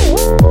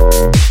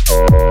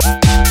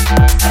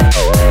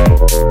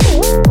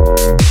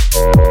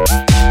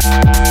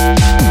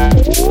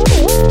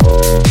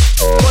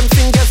 Gun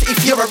fingers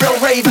if you're a real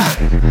raver.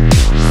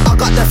 I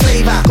got the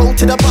flavor. Go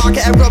to the bar,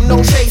 get a rum,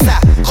 no chaser.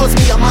 Cause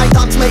me and my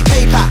dance make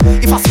paper.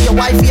 If I see a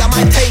wifey, I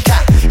might take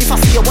her. If I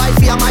see a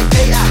wifey, I might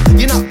date her.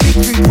 You're not big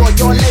three, boy,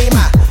 you're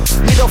lamer.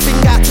 Middle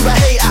finger to a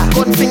hater.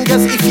 Gun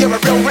fingers if you're a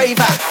real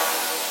raver.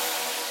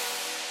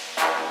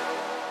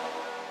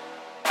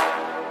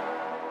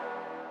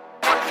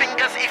 Gun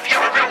fingers if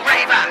you're a real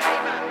raver.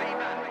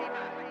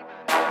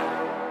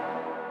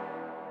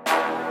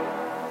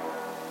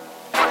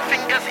 Gun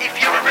fingers if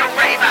you're a real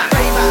raver.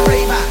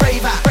 Raver,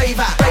 raver,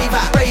 raver,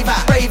 raver,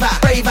 raver, raver,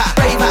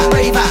 raver, raver,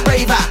 raver,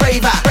 raver,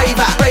 raver,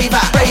 raver, raver,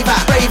 raver, raver,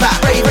 raver,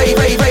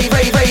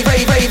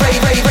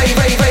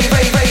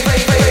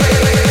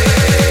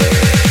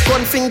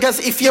 gun fingers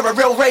if you're a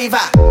real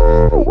raver.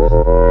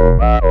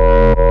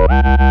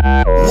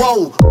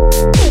 Whoa.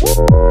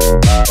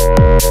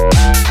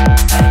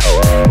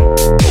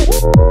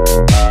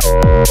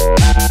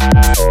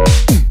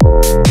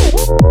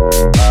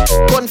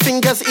 Gun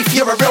fingers if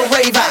you're a real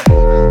raver.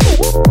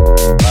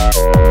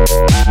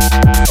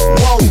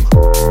 Whoa.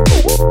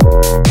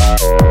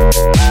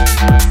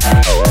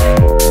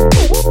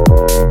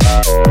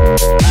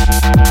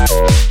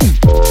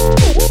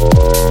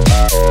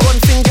 Gun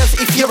fingers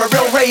if you're a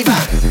real raver.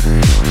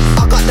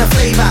 I got the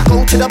flavor.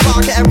 Go to the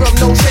bar, get a rum,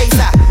 no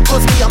chaser.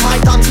 Cause me and my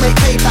dance make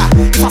paper.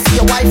 If I see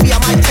a wifey, I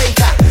might take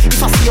her.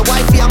 If I see a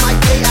wifey, I might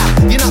date her.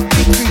 You're not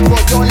big three, boy,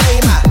 you're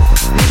lamer.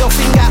 Middle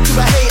finger to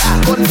a hater.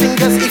 Gun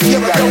fingers if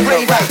you're a real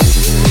raver.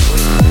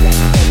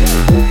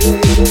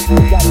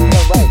 You got to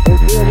come right.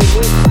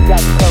 You got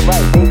to come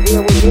right. They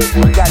deal with me,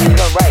 you got to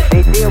come right.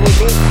 They deal with me,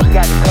 you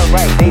got to come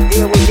right. They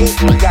deal with me,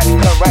 you got to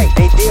come right.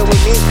 They got to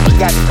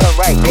come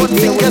right. They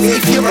deal with me, you got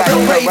to come right.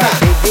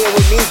 They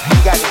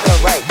got to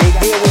come right. They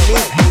deal with me,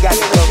 you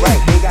got to come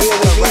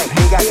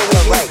right.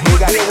 They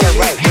got to come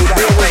right.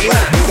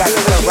 They got to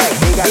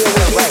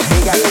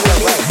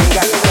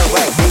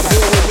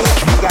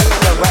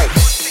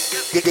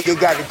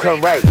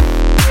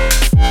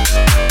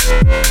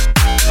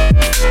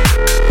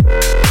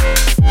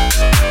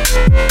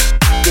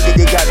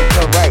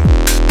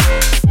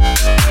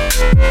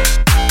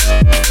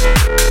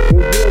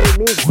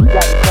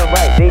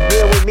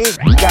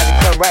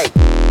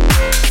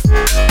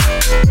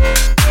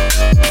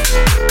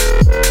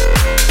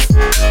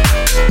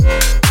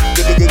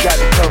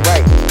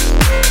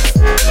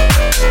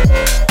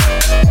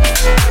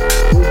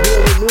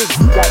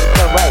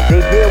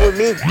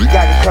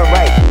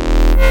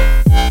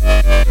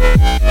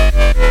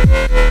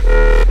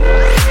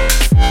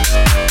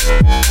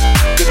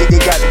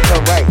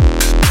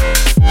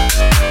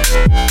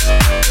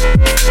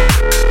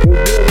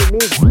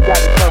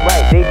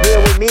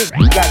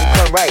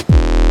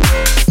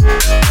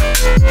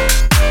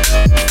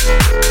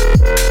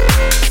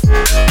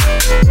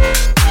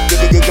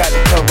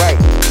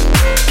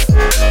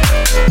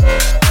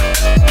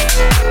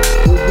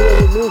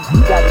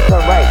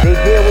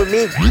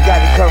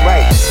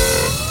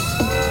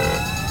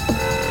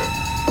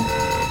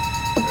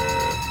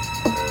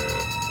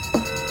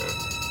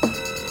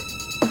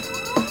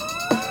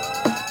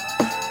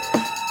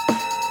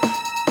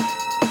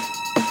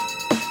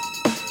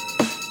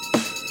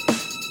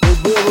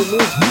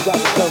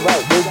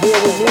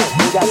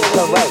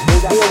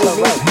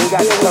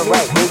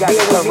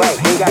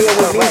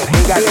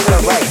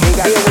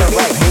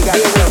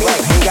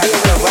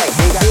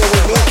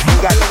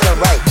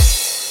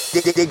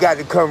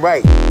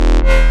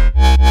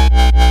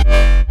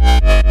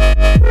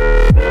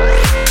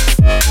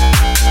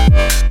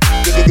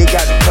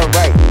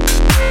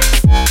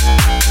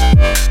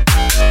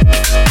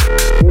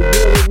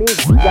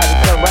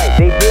come right.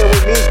 They deal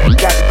with me, you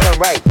got to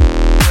come right.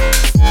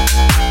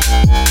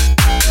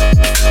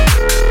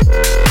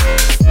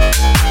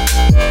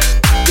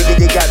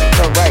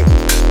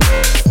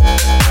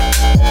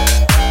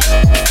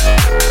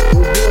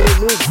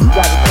 They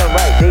got to come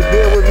right. They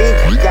deal with me,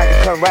 you got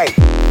to come right.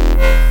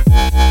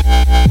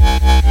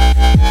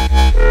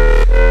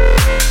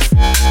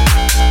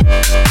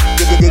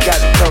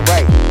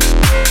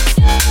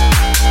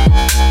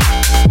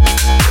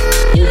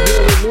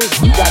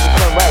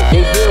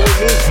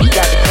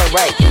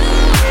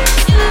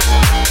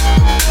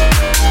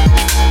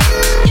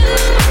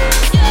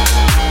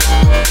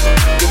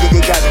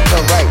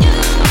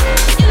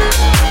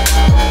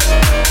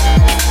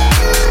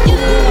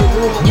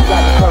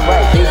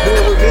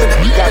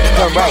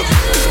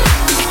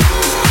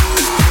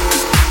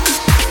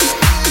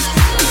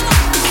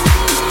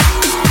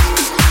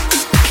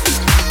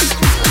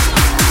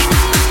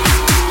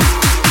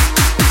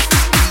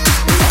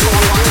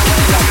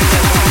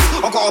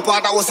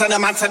 up, that was send a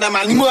man,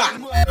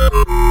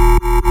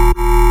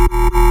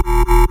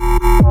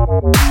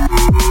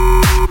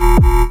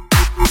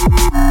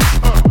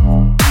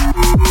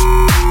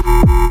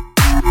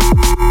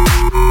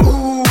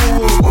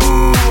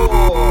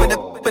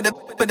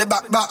 Put the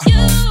back.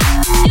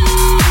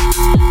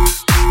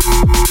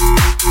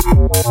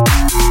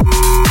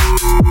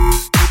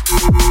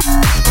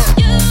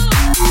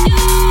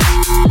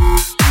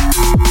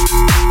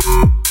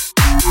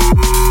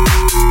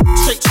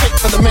 Straight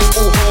for the men,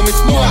 all home,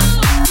 it's more.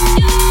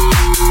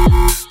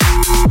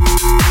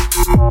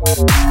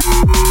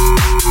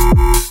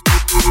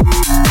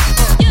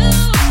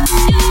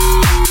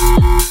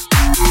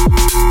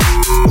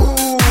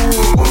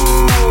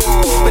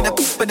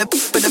 Put the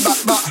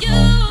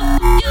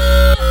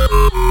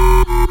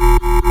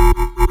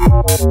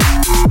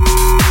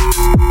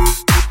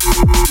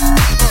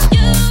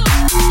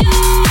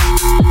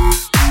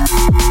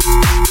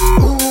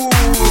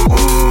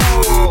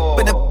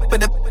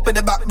back. Put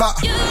the back.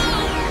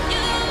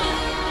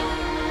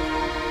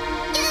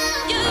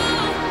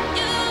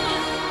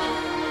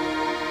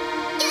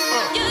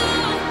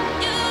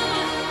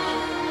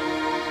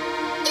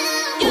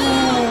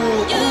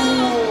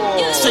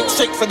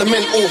 Shake for the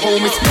men, all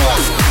home, it's more.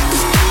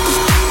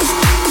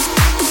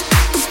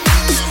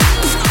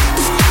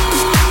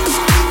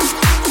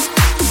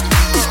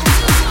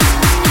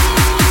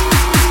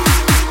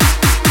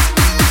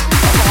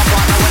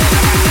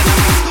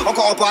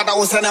 That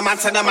was send a man,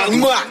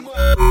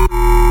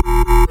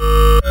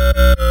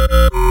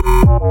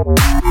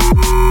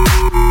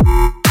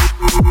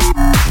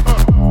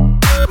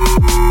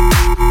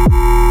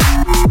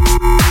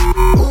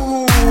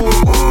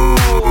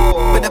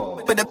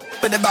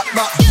 Put the back.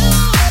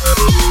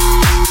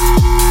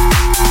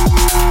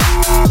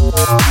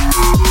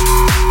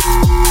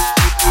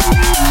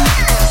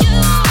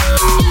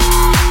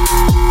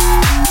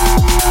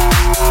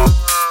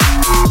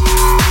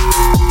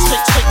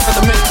 Straight for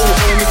the men, all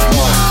home, it's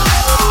more.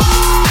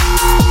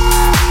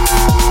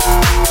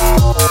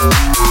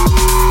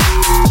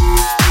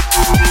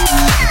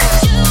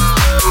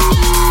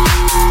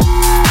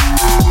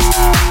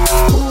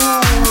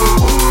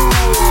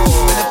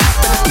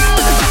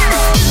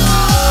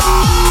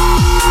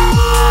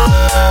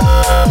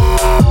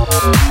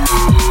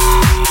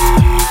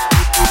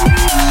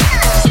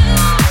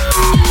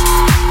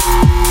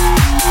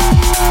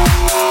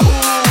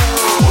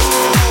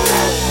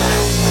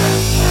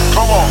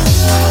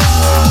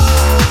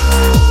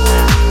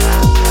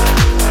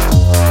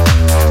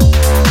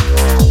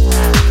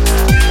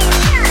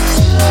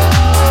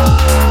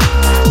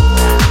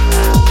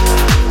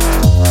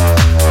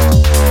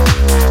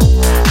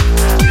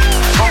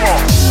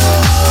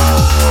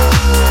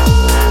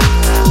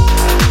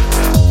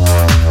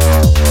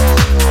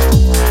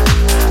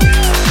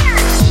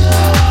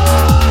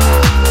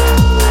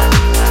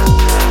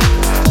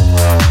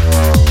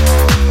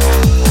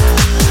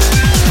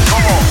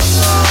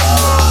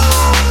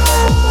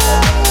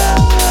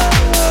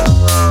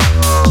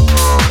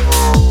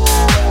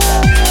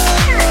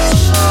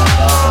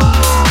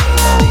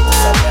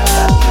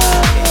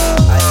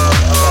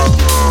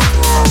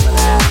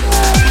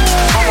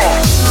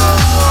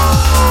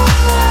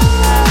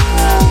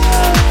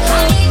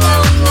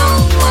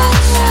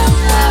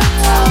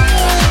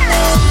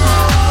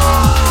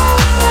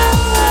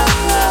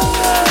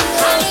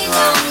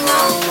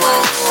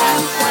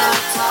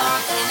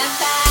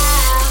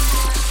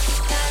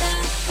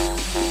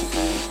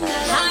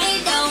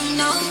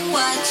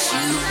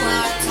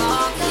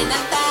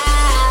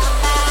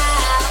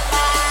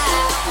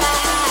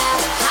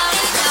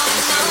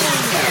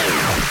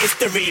 It's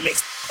the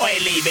remix, or I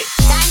leave it.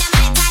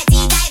 Dynamite, tight,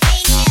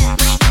 titanium.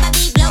 Might never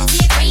be blown to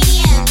your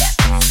cranium.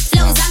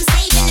 Flows, I'm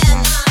saving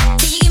them.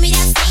 Till you give me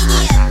that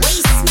stadium.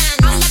 Waste man,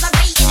 I'm never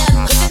rating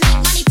them. If it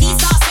make money, please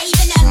start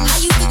saving them. I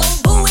used to go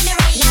boo in the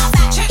rain. Now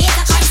that is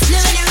a curse,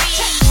 blue in the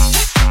rain.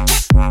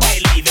 Or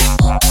I leave it.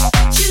 What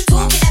you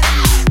talking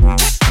about?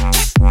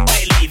 Or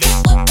I leave it.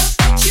 What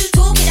you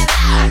talking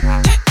about?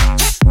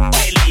 Or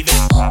I leave it.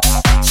 What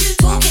you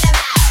talking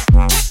about?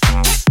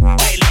 Or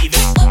I leave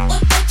it.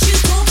 What you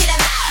talking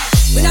about?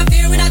 When I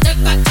fear, when I take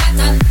back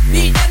pattern,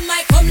 beat them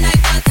might come like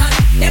pattern.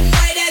 Them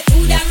boy they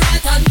too damn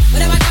rotten.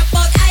 When I talk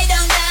about I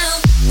down down.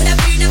 When I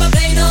fear, never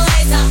play no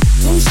razor.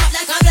 Too sharp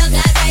like a blood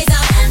glass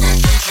razor.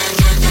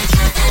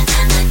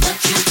 What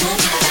you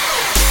talking about?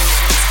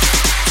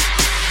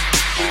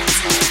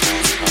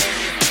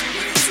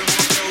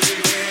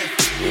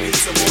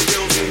 Some more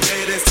girls in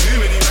here. There's too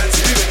many man.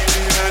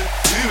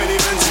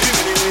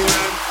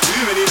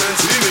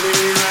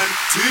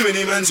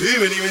 Too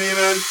many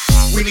man.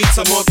 We need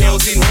some more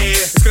girls in here.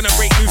 It's gonna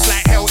break loose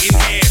like hell in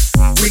here.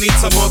 We need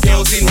some more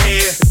girls in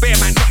here. Bare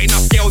man, not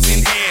enough girls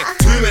in here.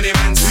 Too many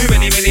man.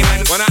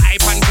 When I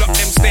hype and block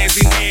them stairs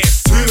in here.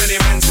 Too many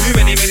man. I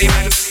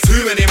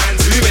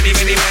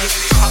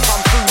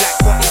come through like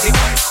what is it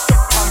on?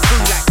 Come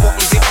through like what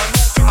is it on?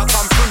 I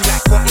come through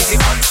like what is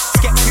it on?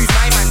 Skep who's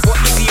my man, what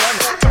is he on?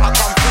 I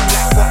come through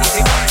like what is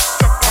it on?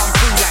 Come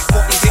through like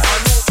what is it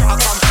on? I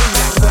come through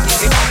like what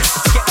is it on?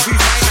 Skep who's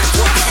my man,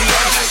 what is he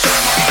on?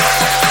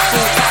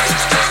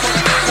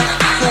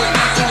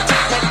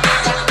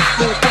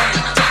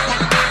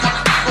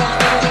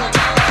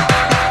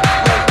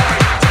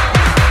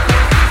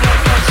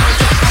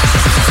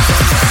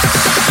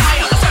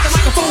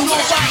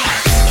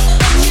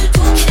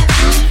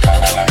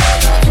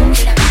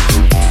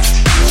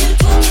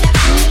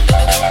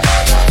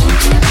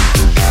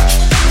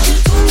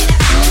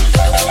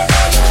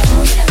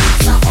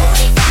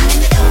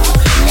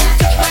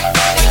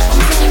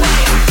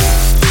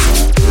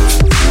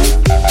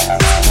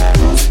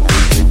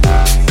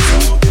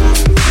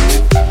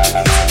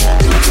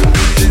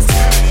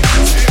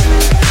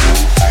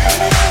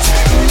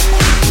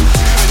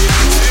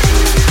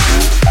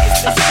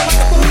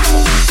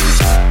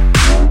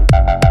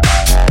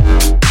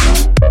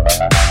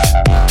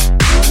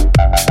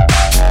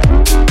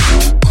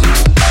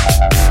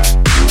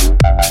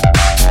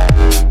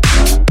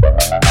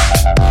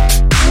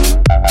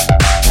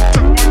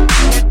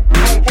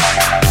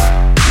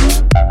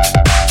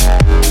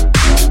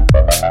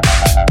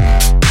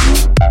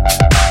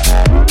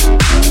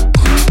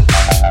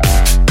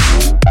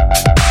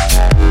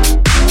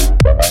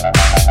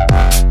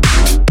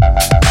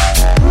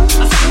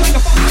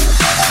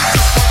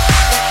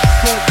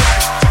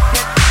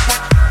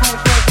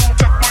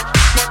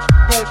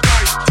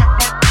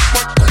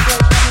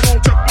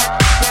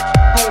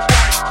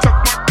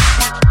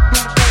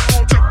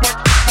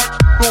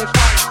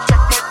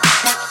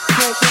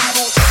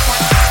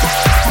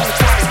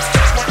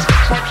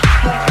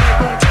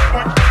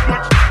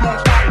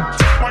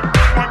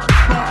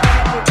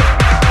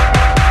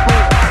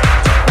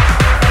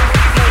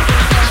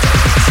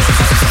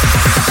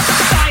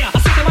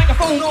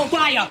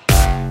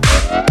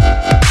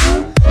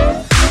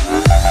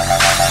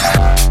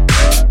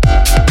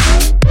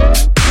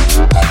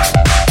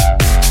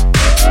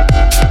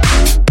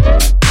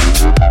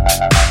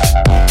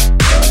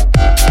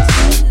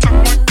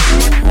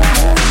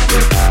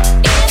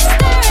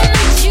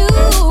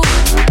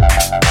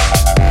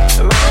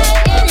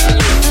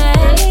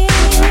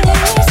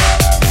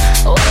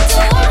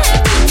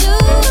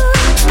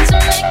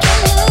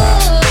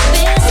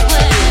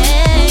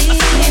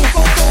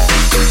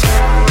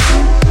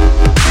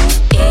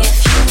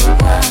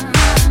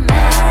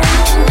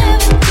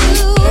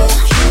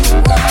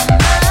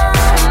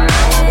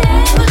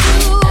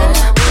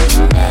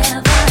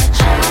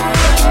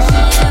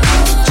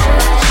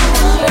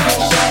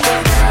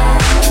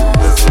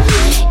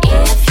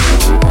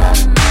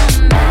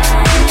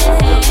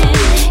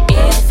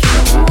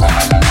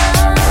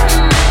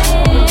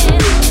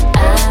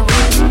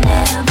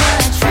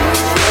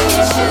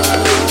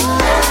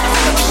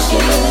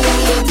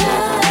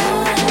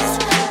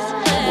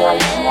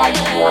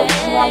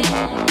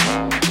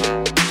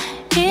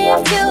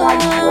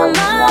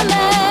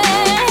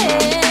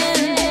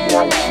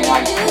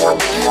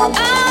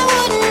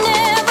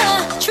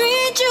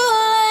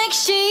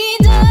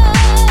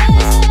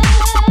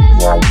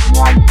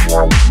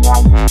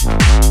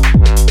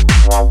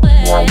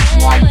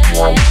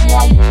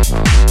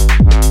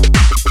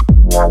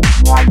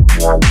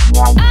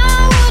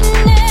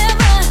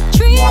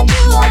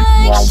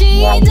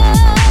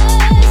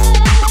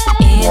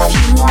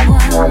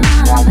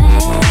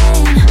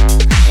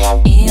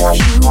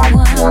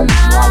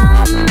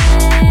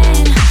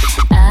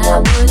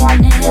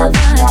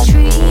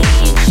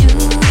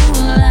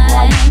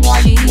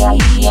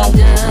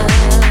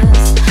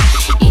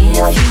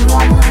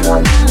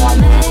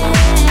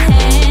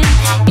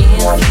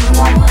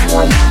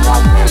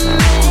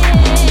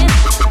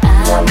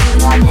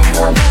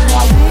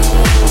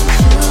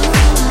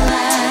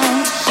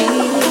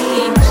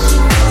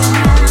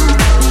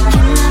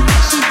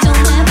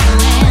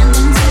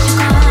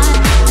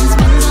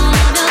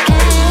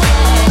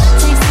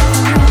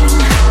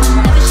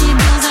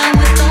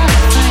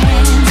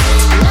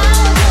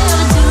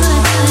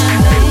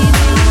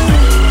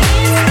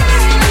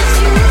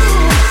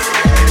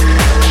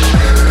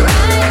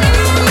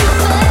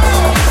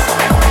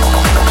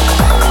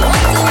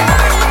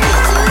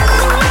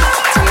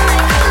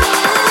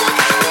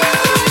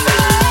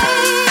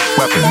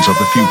 Of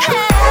the future.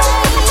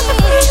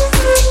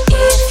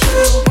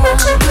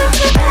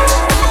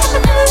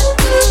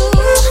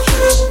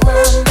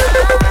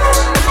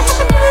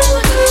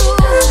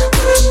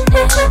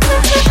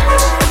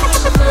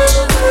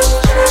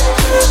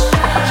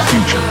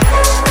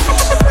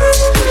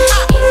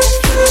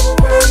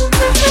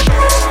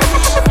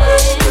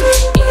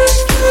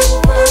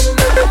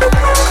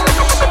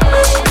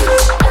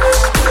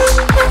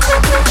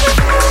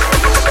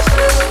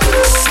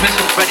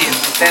 Missiles ready and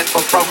stand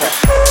for program.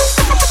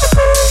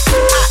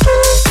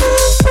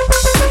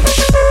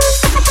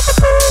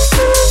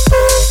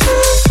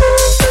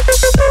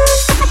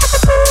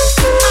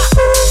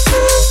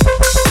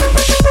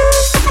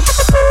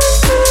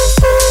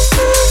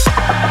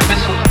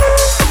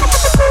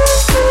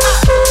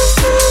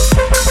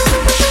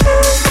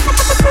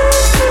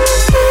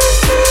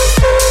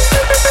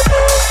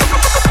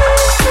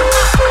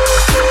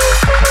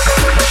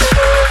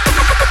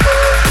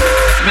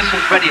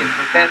 Ready and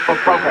stand for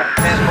program.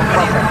 Stand for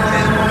program.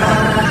 Stand for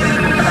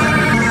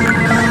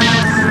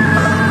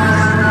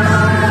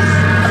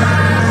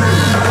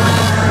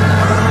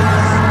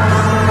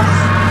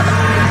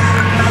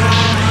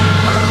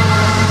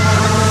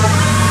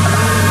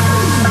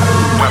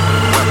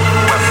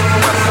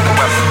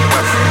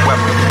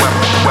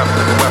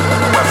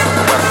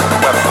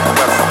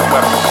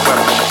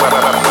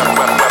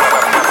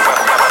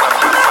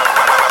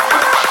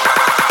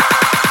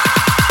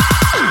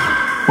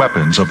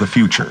Weapons of the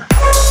future.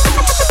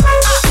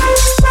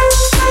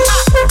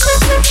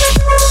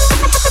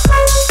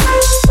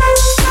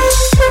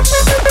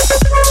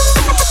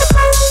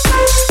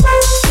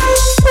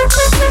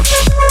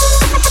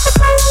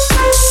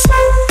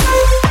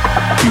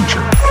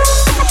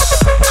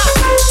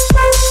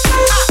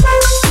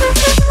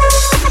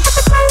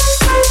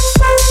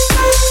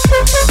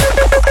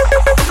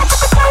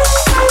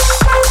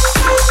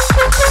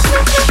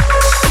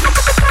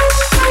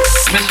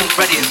 missiles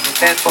ready and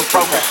stand for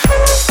program.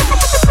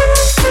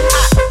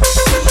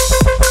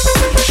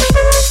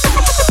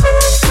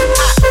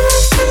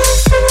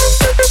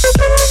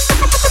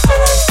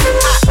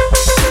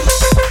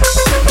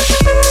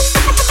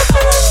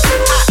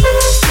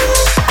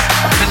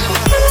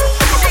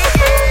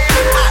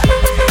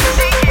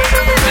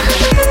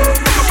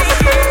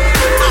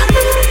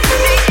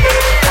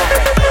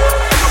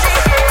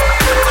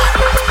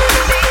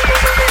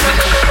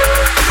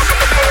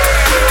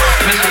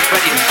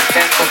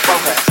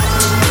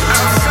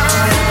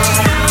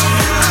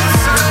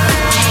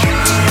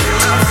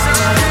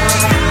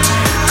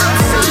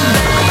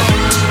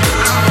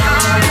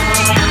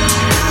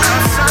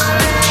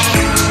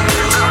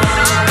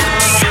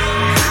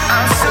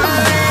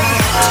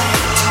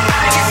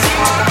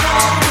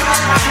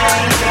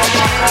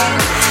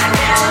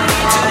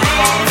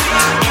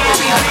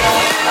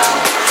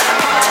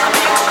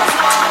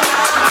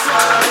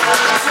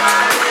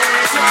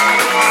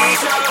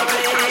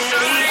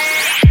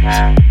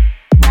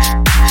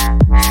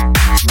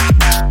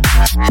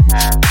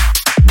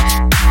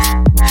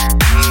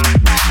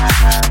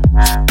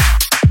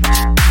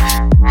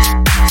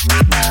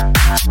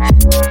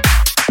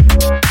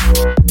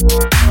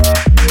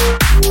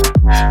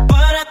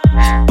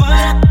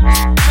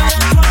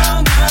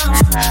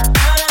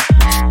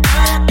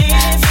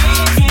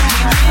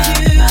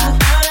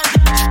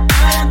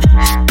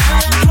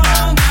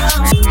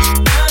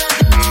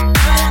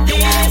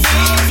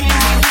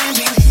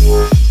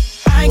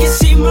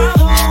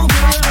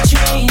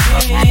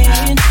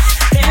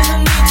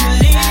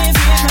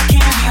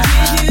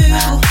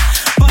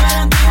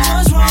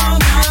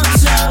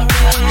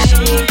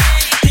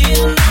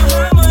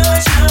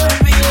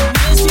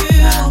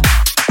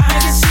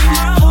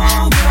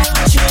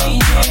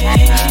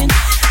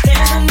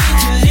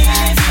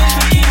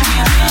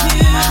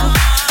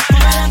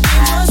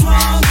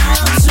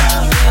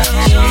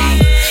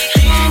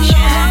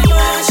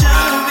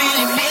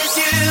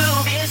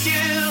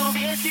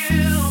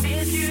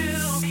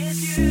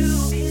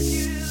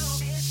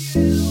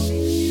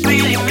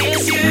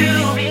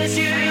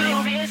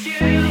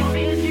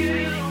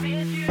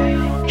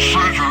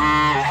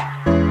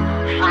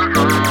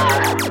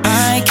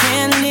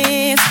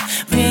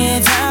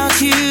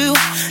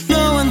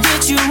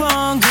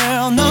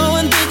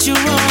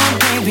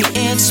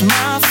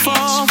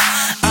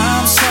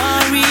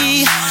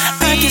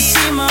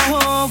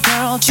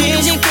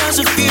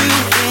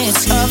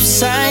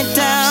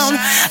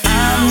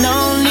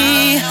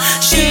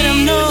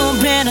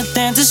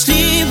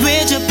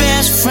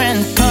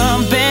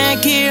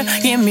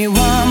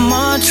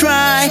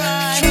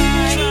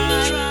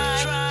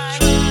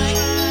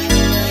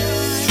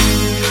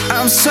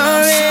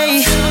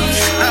 sorry,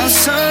 I'm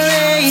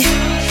sorry,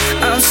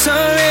 I'm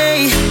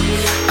sorry,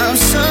 I'm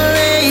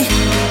sorry,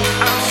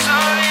 I'm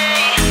sorry,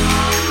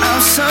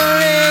 I'm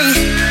sorry,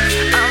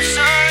 I'm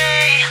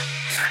sorry,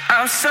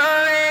 I'm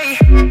sorry.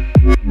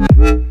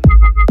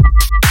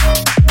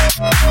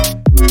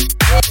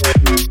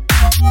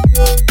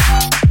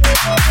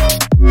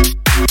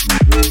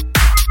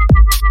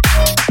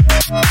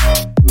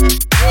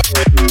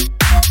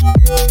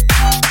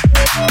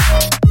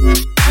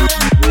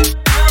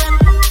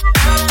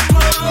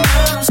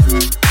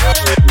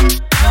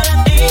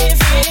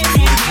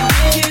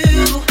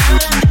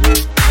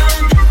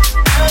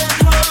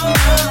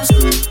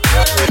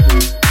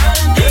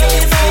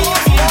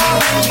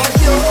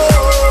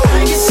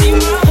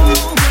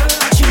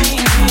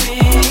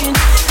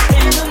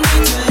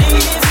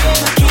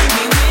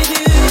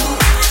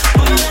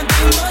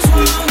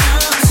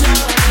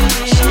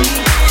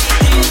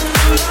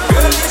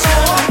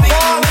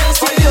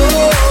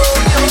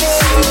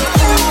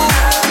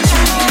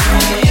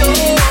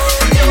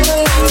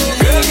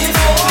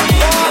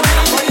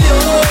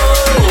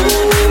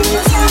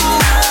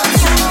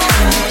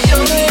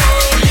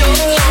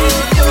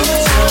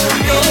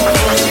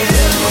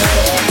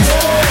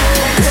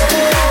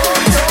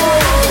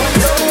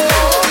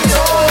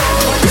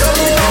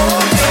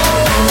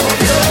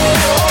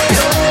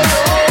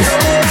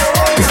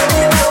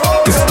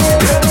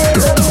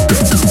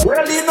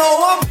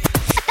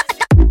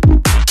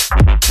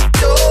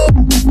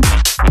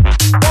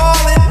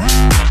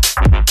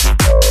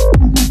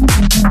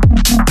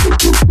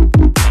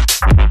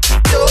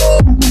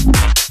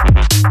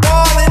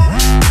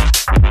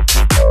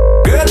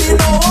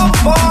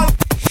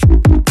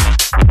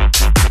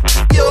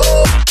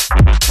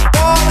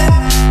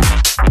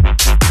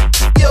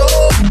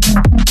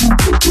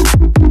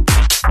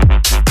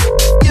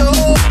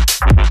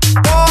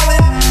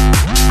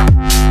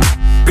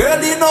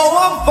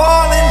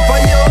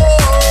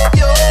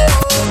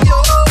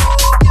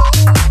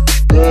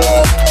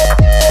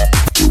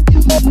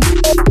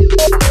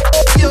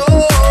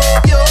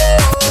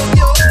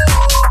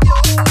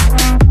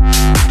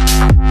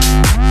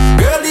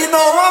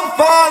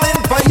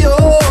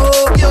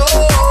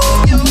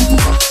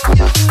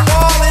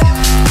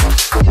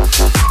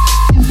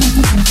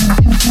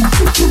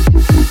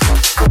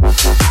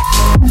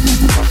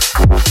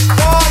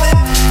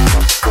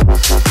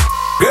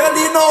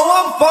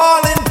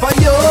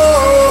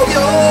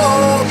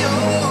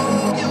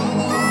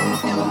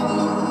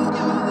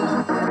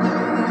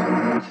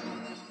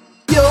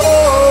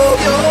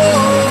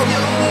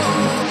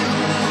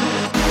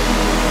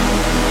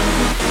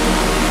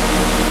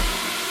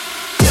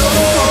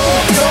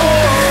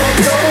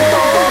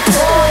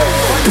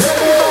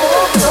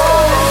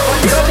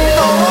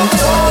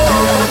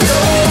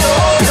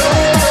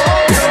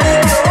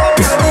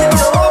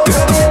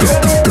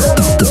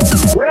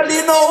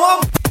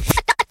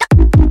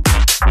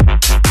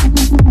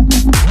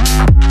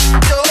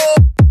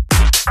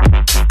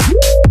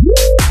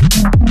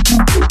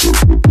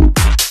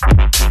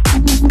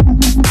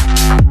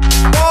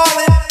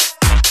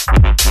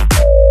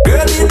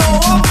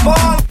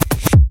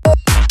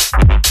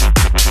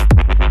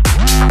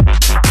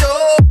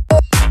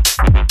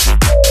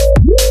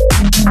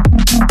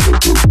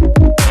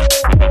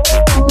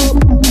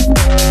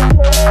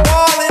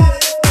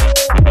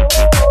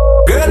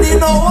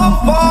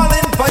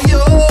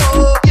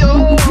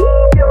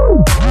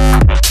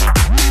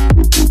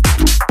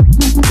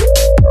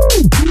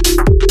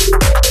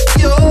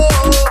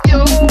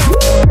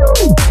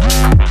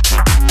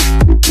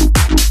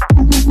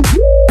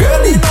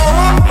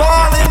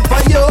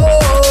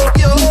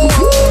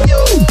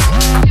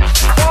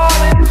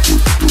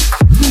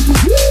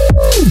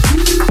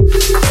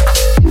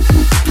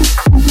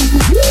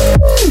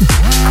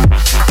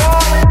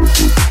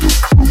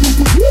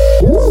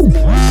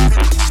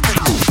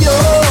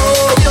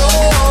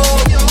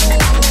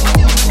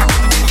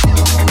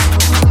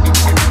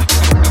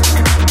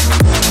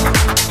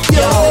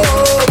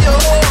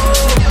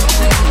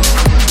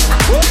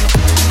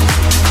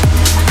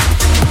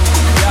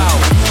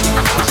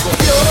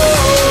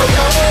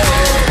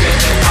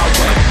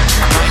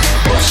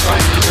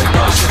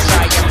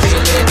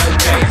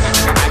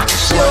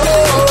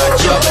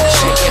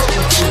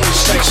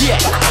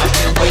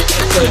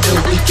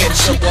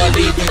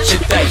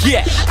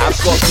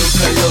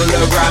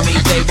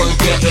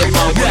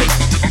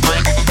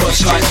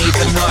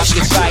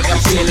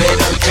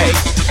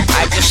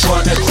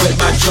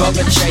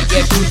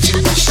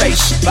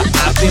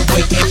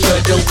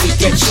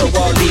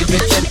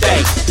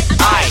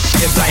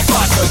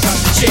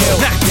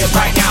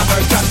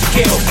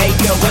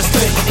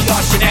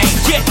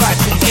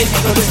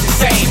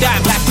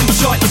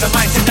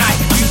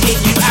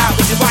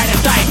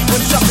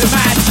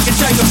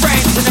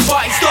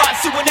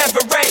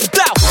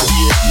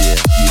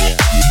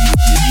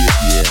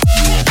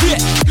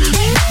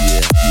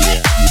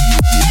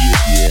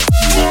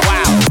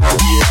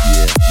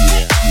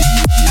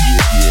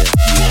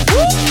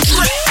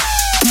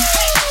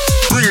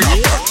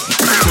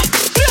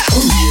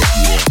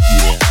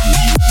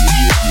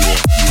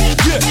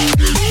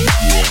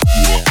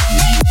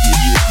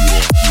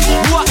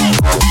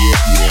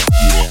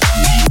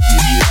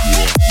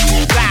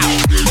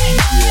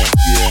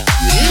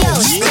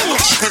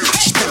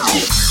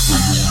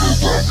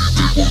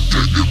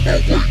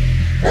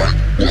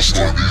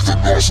 don't even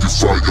ask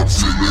if I am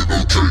feeling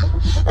okay.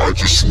 I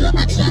just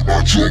wanna quit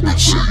my job and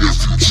say a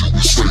few to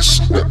his face.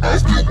 But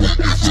I've been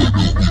waiting for the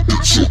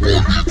weekend, so I'll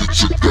leave it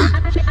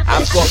today.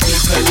 I've got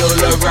people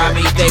all around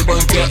me, they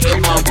won't get in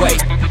my way.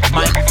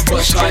 My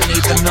boss can't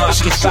even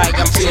ask if I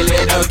am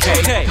feeling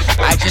okay.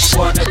 I just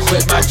wanna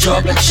quit my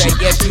job and say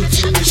a few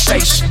to his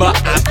face. But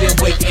I've been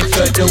waiting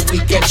for the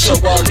weekend, so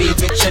I'll leave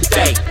it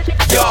today.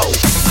 Yo,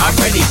 I'm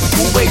ready,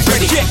 always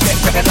ready.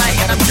 For the night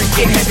and I'm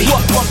drinking heavy.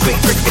 One quick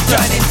drink can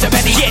turn into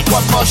many.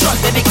 One more shot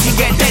then it can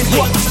get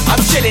deadly. I'm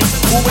chilling,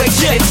 always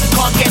chilling.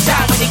 Can't get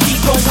down when you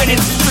keep on winning.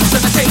 Drinks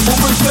on the table,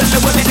 room full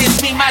of women. It's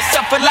me,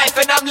 myself for life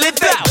and I'm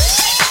living.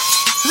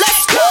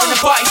 Let's go! And the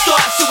party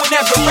starts so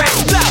whenever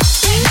rests out.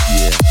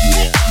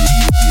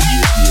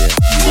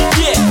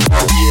 Yeah.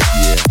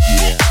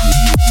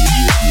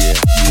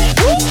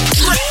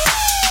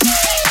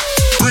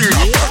 Bring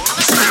it up.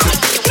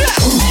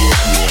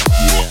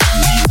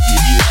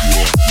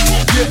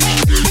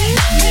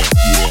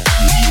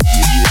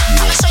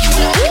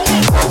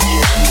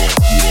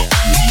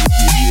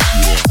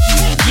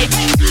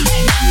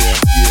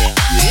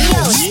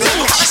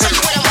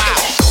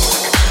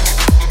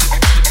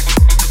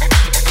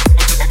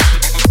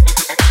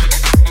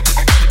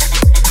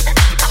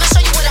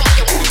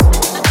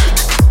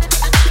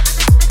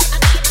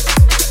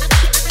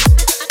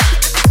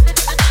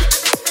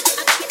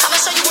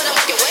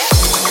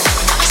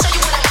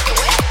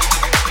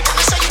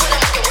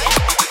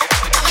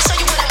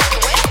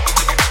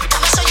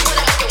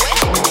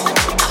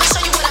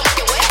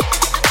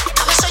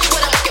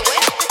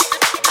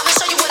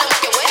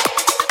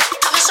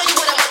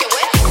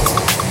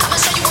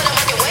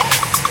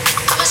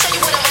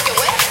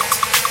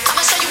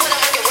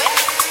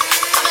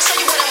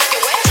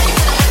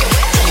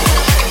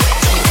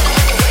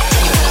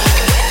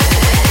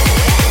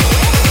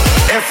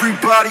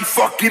 Everybody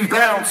fucking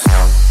bounce.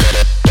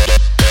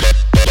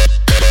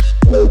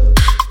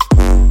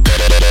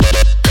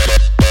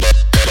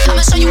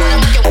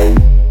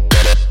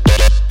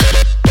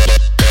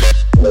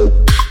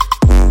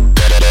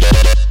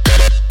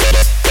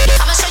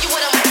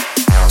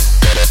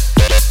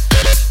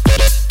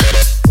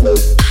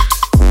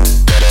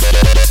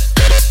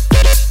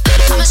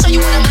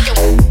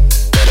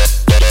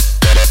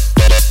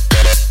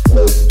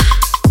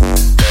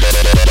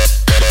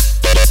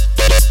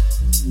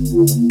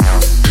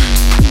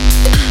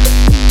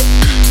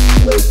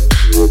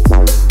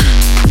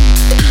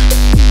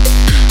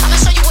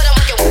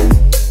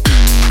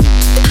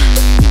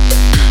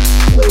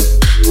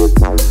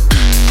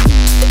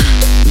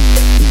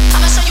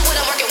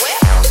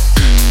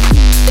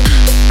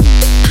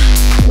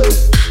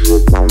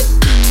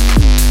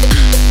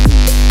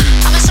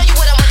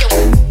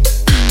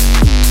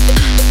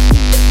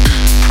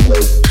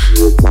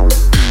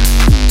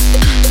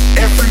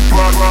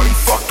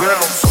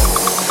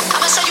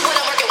 I'ma show you what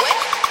I'm working with.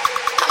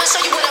 I'ma show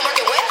you what I'm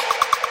working with.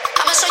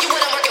 I'ma show you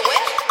what I'm working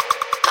with.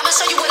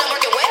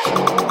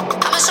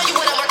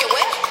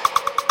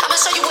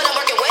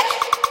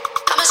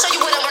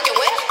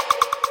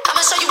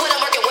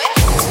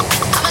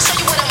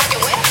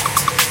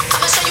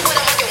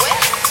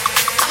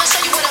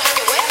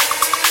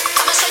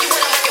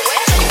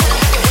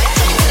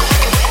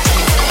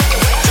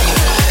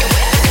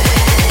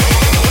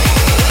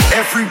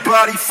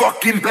 Everybody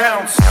fucking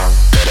bounce.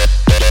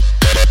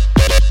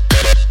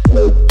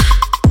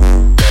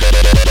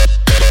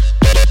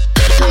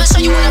 I'ma show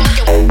you what I'm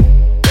working with.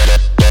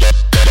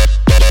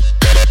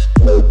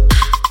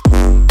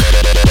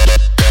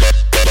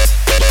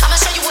 I'ma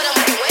show you what I'm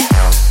working with.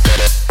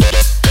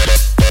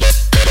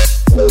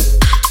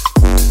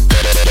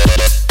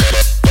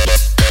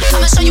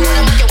 I'ma show you what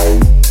I'm working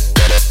with.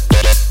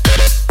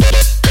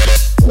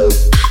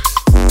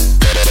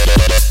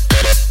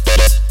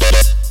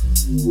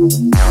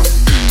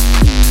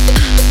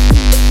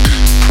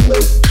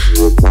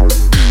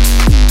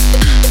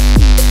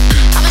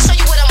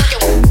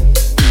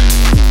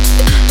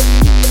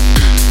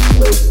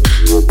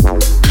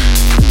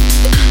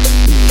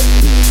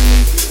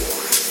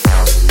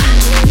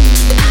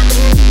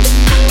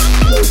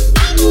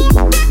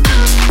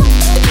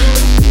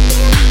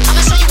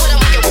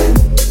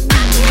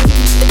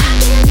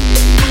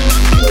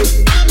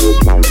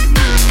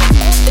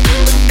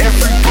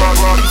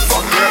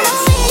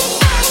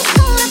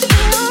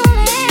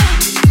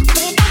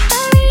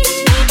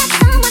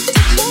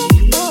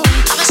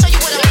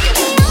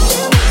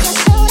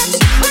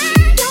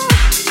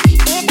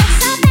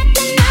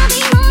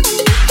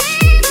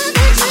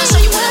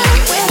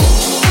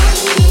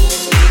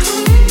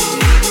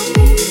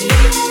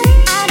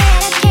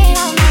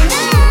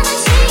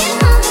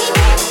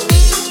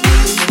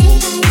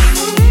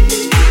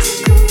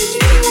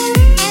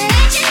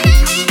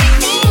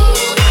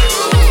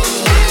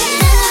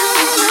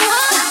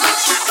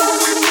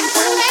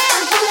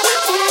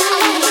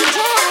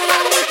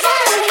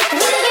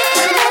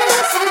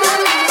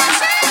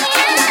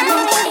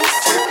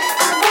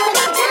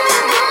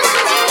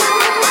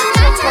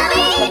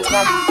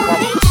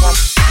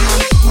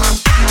 Come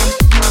on.